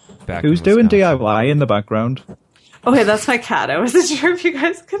back. Who's in doing Wisconsin. DIY in the background? Okay, that's my cat. I wasn't sure if you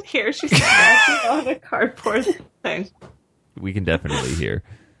guys could hear. She's scratching on a cardboard thing. We can definitely hear.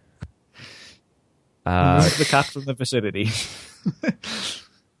 The cat from the vicinity.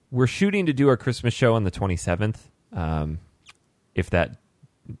 We're shooting to do our Christmas show on the 27th. If that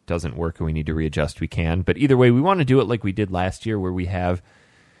doesn't work and we need to readjust, we can. But either way, we want to do it like we did last year, where we have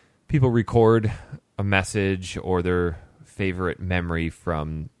people record a message or their favorite memory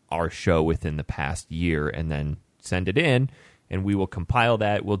from our show within the past year and then send it in, and we will compile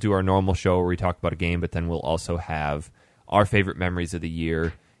that. We'll do our normal show where we talk about a game, but then we'll also have our favorite memories of the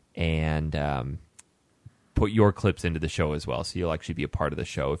year and put your clips into the show as well, so you'll actually be a part of the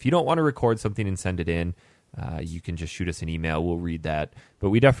show. If you don't want to record something and send it in, you can just shoot us an email. We'll read that. But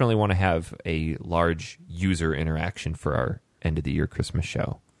we definitely want to have a large user interaction for our end of the year Christmas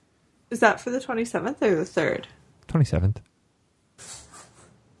show. Is that for the 27th or the 3rd? 27th.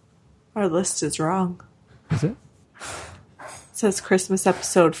 Our list is wrong. Is it? It says Christmas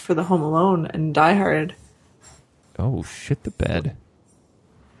episode for the Home Alone and Die Hard. Oh, shit the bed.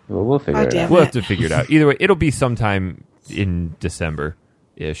 Well, we'll figure God it damn out. We'll have to figure it out. Either way, it'll be sometime in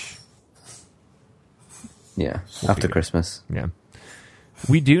December-ish. Yeah, We'll after figure it. Christmas. Yeah.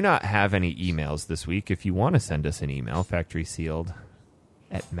 We do not have any emails this week. If you want to send us an email,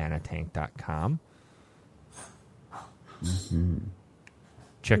 factorysealed@manatank.com. Mm-hmm.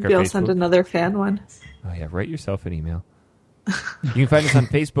 Check Maybe our I'll Facebook. send another fan one. Oh, yeah. Write yourself an email. You can find us on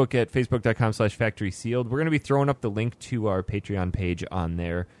Facebook at facebook.com/factorysealed. We're going to be throwing up the link to our Patreon page on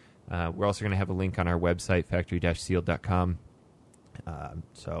there. We're also going to have a link on our website, factory-sealed.com.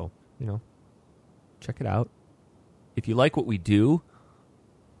 So, check it out. If you like what we do,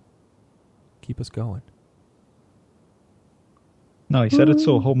 keep us going. No, he said it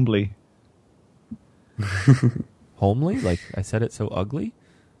so humbly. Homely? Like I said it so ugly?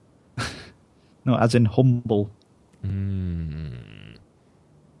 No, as in humble.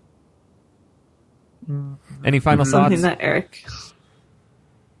 Any final Something thoughts? that Eric.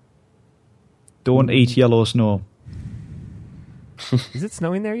 Don't eat yellow snow. Is it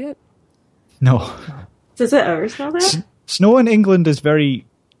snowing there yet? No. Does it ever snow there? Snow in England is very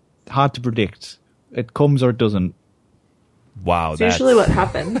hard to predict. It comes or it doesn't. Wow, It's that's usually what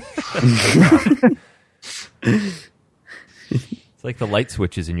happens. It's like the light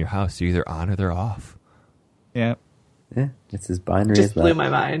switches in your house. They're either on or they're off. Yeah. Yeah, it's as binary Just as that. blew my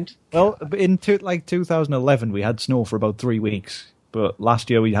mind. Well, in 2011, we had snow for about 3 weeks. But last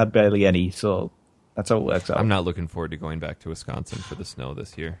year we had barely any, so that's how it works out. I'm not looking forward to going back to Wisconsin for the snow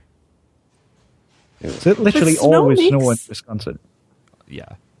this year. It's literally But snow always makes- snow in Wisconsin.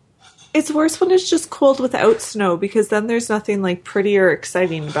 Yeah. It's worse when it's just cold without snow because then there's nothing like pretty or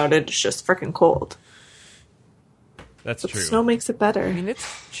exciting about it. It's just freaking cold. That's But true. snow makes it better. I mean,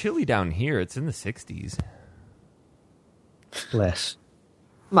 it's chilly down here. It's in the 60s. Less.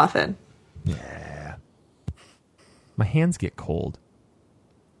 Muffin. Yeah. My hands get cold.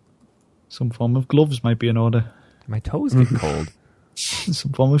 Some form of gloves might be in order. My toes get cold.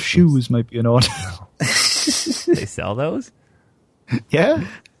 Some form of shoes might be in order. They sell those? Yeah.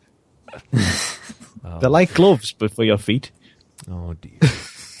 They're like gloves, but for your feet. Oh, dear.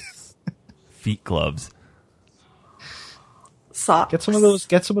 Feet gloves. Socks. Get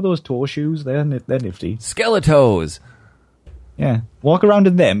some of those toe shoes. They're nifty. Skeletos. Yeah. Walk around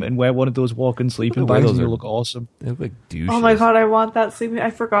in them and wear one of those walk-in sleeping Why bags those and are- you'll look awesome. They look like douches. Oh my god, I want that sleeping.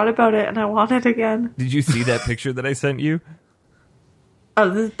 I forgot about it and I want it again. Did you see that picture that I sent you? Oh,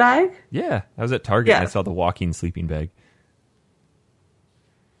 this bag? Yeah. I was at Target and I Yeah. saw the walking sleeping bag.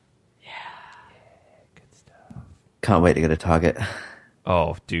 Can't wait to go to Target.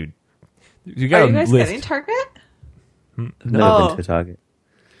 Oh, dude. You Are got you a guys list. getting Target? Never Oh. been to a Target.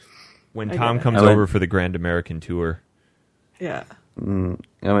 When I Tom get it. comes I went- over for the Grand American Tour. Yeah. I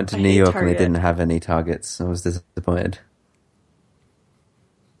went to I New hate York and they Target. didn't have any Targets. I was disappointed.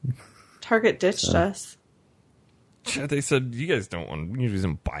 Target ditched us. They said, you guys don't want, you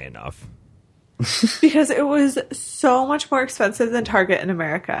didn't buy enough. Because it was so much more expensive than Target in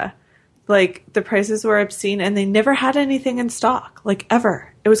America. Like, the prices were obscene and they never had anything in stock. Like,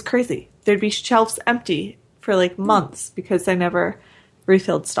 ever. It was crazy. There'd be shelves empty for like months because they never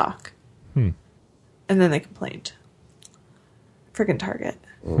refilled stock. And then they complained. Friggin' Target.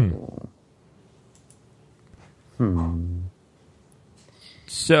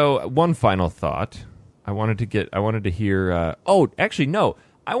 So, one final thought. I wanted to hear, actually, no.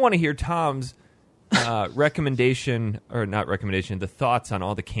 I want to hear Tom's recommendation, or not recommendation, the thoughts on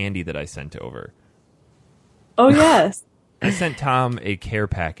all the candy that I sent over. Oh, yes. I sent Tom a care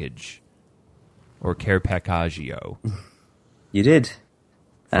package, or care packaggio. You did.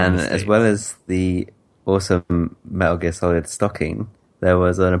 And the as well States. as the awesome Metal Gear Solid stocking, there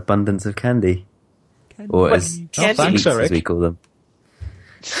was an abundance of candy. Or What, as candy? Thanks, sweets, as Eric. we call them.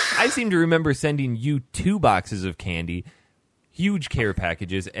 I seem to remember sending you 2 boxes of candy, huge care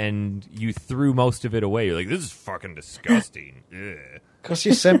packages, and you threw most of it away. You're like, this is fucking disgusting. Ugh. Because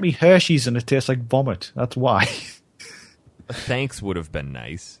you sent me Hershey's and it tastes like vomit. That's why. Thanks would have been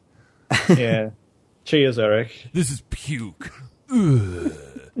nice. Yeah. Cheers, Eric. This is puke.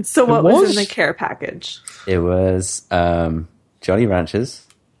 So what was was? in the care package? It was Jolly Ranchers,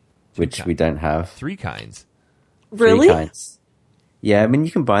 which we don't have. 3 kinds. Really? 3 kinds. Yeah, I mean,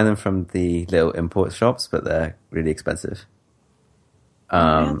 you can buy them from the little import shops, but they're really expensive.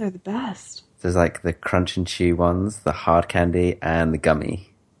 Oh, man, they're the best. There's like the Crunch and Chew ones, the hard candy, and the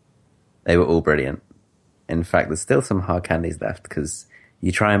gummy. They were all brilliant. In fact, there's still some hard candies left because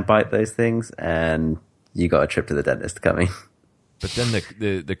you try and bite those things and you got a trip to the dentist coming. But then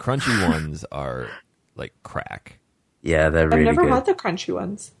the crunchy ones are like crack. Yeah, they're I've really never good. had the crunchy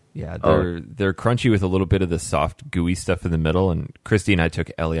ones. Yeah, Oh. they're crunchy with a little bit of the soft, gooey stuff in the middle. And Christy and I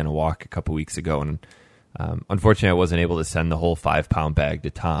took Ellie on a walk a couple weeks ago, and unfortunately, I wasn't able to send the whole 5-pound bag to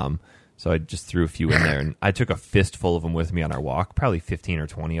Tom, so I just threw a few in there. And I took a fistful of them with me on our walk, probably 15 or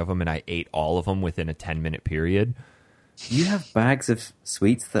 20 of them, and I ate all of them within a 10-minute period. You have bags of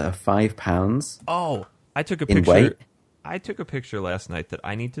sweets that are 5 pounds. Oh, I took a In picture. weight? I took a picture last night that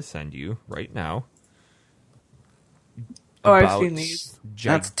I need to send you right now. Oh, I've about seen these.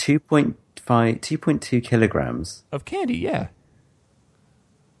 That's 2.2 kilograms. of candy. Yeah,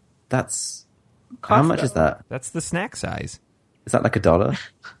 That's how much is that? that's the snack size. Is that like $1?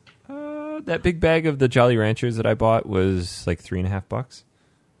 That big bag of the Jolly Ranchers that I bought was like $3.50.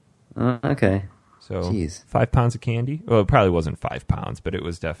 Okay. So Jeez. 5 pounds of candy. Well, it probably wasn't 5 pounds, but it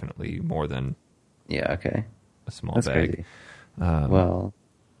was definitely more than Yeah, okay. a small That's bag. crazy.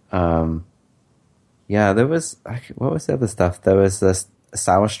 Yeah, there was... What was the other stuff? There was the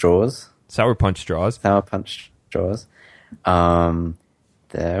sour straws. Sour Punch straws. Sour Punch straws.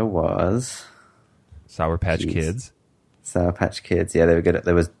 There was Sour Patch Jeez. Kids. Sour Patch Kids. Yeah, they were good.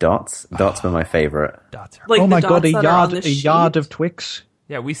 There was Dots. Dots were my favorite. Dots are. Like oh the my dots god, that are on the a sheet. yard of Twix.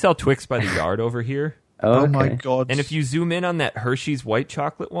 Yeah, we sell Twix by the yard over here. Oh okay. my god. And if you zoom in on that Hershey's white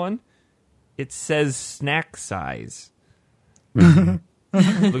chocolate one, it says snack size.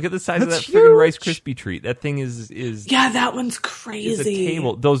 Look at the size of that That's friggin' Rice huge. Krispie treat. That thing is Yeah, that one's is a crazy.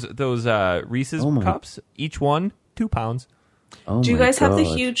 table. Those Reese's Oh my- cups, each one 2 pounds. Oh Do you my guys have the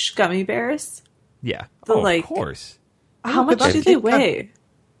God. huge gummy bears? Yeah. The, of like- course. How much that do they Kit Kat- weigh?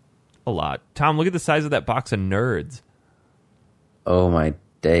 A lot. Tom, look at the size of that box of Nerds. Oh my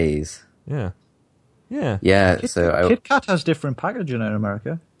days. Yeah. Yeah. Yeah, Kit, so I, Kit Kat has different packaging in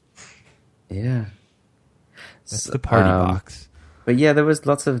America. yeah. That's the party box. But yeah, there was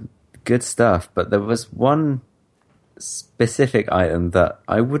lots of good stuff, but there was one specific item that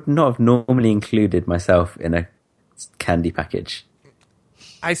I would not have normally included myself in a candy package.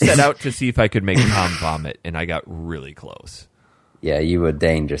 I set out to see if I could make Tom vomit, and I got really close. Yeah, you were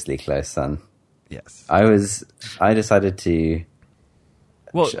dangerously close, son. Yes. I decided to.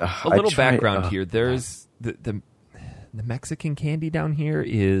 Well, I a little tried- background oh, here. There's the Mexican candy down here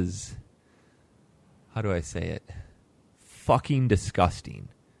is, how do I say it? Fucking disgusting.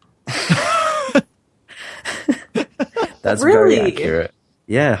 That's Really? very accurate.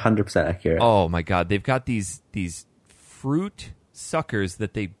 Yeah, 100% accurate. Oh my god, they've got these fruit suckers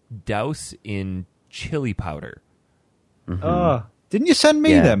that they douse in chili powder. Oh, didn't you send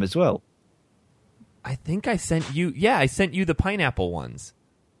me Yeah. them as well? I think I sent you. Yeah, I sent you the pineapple ones,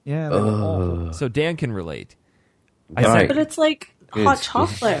 Yeah. They were awful. so Dan can relate. I Right. sent But it's like Good. hot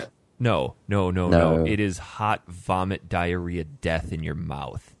chocolate. no. No. It is hot vomit, diarrhea, death in your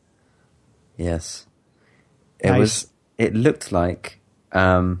mouth. Yes. It Nice. was. It looked like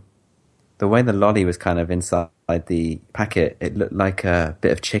the way the lolly was kind of inside the packet. It looked like a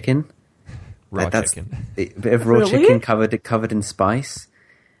bit of chicken, Raw Like, that's- chicken. a bit of raw Really? chicken covered in spice.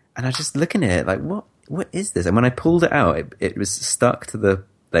 And I was just looking at it like, what is this? And when I pulled it out, it was stuck to the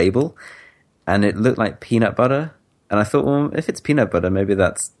label, and it looked like peanut butter. And I thought, well, if it's peanut butter, maybe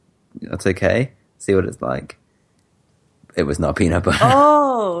that's okay. See what it's like. It was not peanut butter.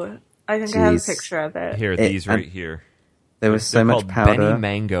 Oh, I think I have a Jeez. picture of it. Here, these right here. There was so They're much called powder. Benny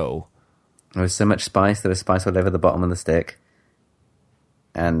Mango. There was so much spice. There was spice all over the bottom of the stick.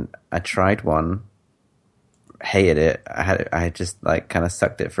 And I tried one, hated it. I had just like kind of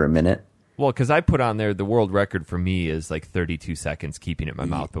sucked it for a minute. Well, because I put on there the world record for me is like 32 seconds keeping it in my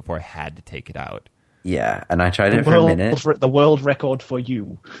mouth before I had to take it out. Yeah, and I tried it for a minute. The world record for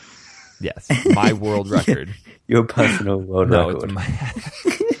you. Yes, my world record. Your personal world No, record. it's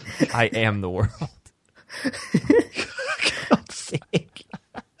my. I am the world. God's sake.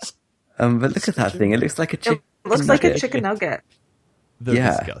 But look at that thing. It looks like a It chicken. looks like a nugget. chicken nugget. The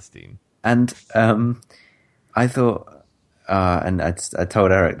Yeah. disgusting. And I thought, and I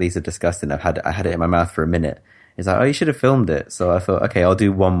told Eric, these are disgusting. I had it in my mouth for a minute. He's like, oh, you should have filmed it. So I thought, okay, I'll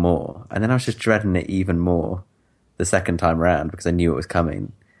do one more. And then I was just dreading it even more the second time round because I knew it was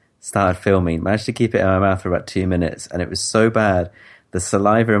coming. Started filming, managed to keep it in my mouth for about 2 minutes, and it was so bad. The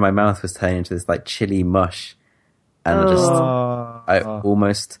saliva in my mouth was turning into this like chili mush, and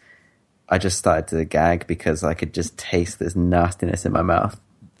I just started to gag because I could just taste this nastiness in my mouth.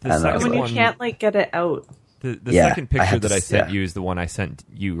 The And I second was When you like, one- can't like get it out. The Yeah, second I picture had that to I s- sent yeah. you is the one I sent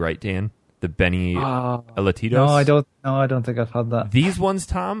you, right, Dan? The Benny Elatitos. No, I don't. No, I don't think I've had that. These ones,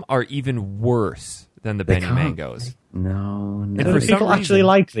 Tom, are even worse than the They Benny can't. Mangoes. no. And Do for some people actually reason-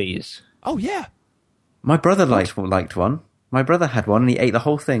 like these? Oh yeah, My brother liked one. My brother had one, and he ate the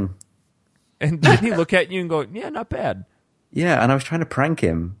whole thing. and didn't he look at you and go, "Yeah, not bad." Yeah, and I was trying to prank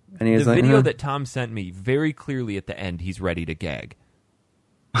him, and he was The like, video "Huh." that Tom sent me, very clearly at the end, he's ready to gag.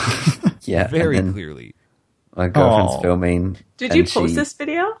 yeah, Very and then clearly. my girlfriend's Aw. filming. Did you and post she- this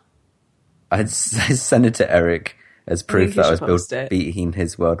video? I sent it to Eric as proof you that I should was post it. beating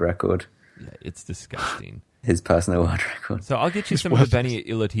his world record, Yeah, it's disgusting. his personal world record. So I'll get you some of the Benny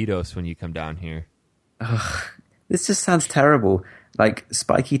Elatitos when you come down here. This just sounds terrible. Like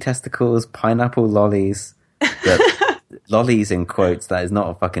spiky testicles, pineapple lollies. But lollies in quotes. That is not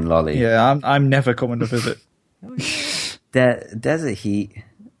a fucking lolly. Yeah, I'm never coming to visit. Desert heat.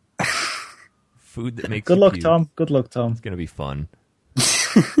 Food that makes Good you luck, puke. Tom. Good luck, Tom. It's gonna be fun.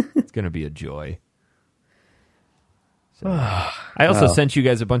 It's gonna be a joy. So, I also Wow. sent you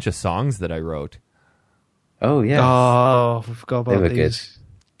guys a bunch of songs that I wrote. Oh yeah. Oh, I forgot They about were these.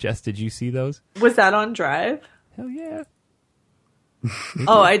 Jess, did you see those? Was that on Drive? Hell yeah.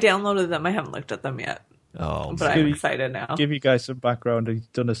 Oh, I downloaded them. I haven't looked at them yet. Oh, but I'm excited now. Give you guys some background. He's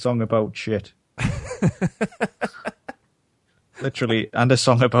done a song about shit. Literally, and a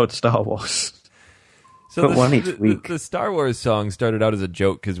song about Star Wars. so But one each week. The Star Wars song started out as a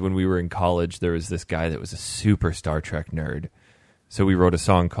joke because when we were in college, there was this guy that was a super Star Trek nerd. So we wrote a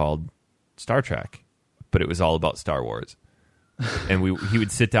song called Star Trek, but it was all about Star Wars. And he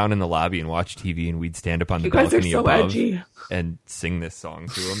would sit down in the lobby and watch TV, and we'd stand up on the You guys are balcony so above edgy. and sing this song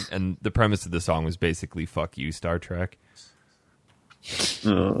to him. And the premise of the song was basically "fuck you, Star Trek." It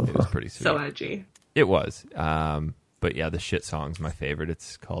was pretty sweet. So edgy. It was. But yeah, the shit song's my favorite.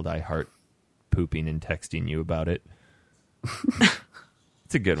 It's called "I Heart Pooping and Texting You About It."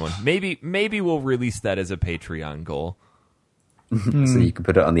 It's a good one. Maybe we'll release that as a Patreon goal. So you can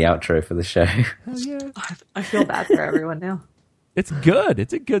put it on the outro for the show. Hell yeah. I feel bad for everyone now. It's good.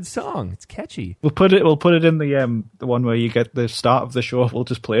 It's a good song. It's catchy. We'll put it in the one where you get the start of the show. We'll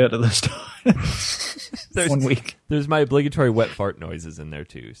just play it at the start. 1 week. There's my obligatory wet fart noises in there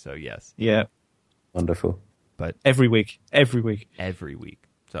too. So yes, Yeah, Wonderful. but every week. every week.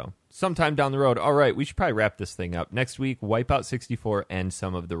 So sometime down the road. All right, we should probably wrap this thing up. Next week, Wipeout 64 and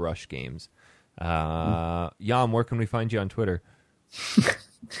some of the Rush games. Yam, where can we find you on Twitter?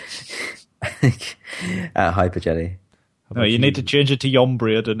 Hyper Jelly. How No, about you need to change it to Yom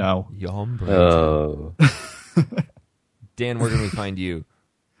Braider now. Yam. Oh. Dan, where can we find you?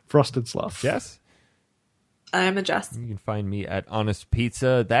 Frosted Sloth. Jess? I'm a Jess. You can find me at Honest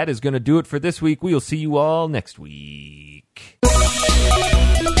Pizza. That is going to do it for this week. We'll see you all next week.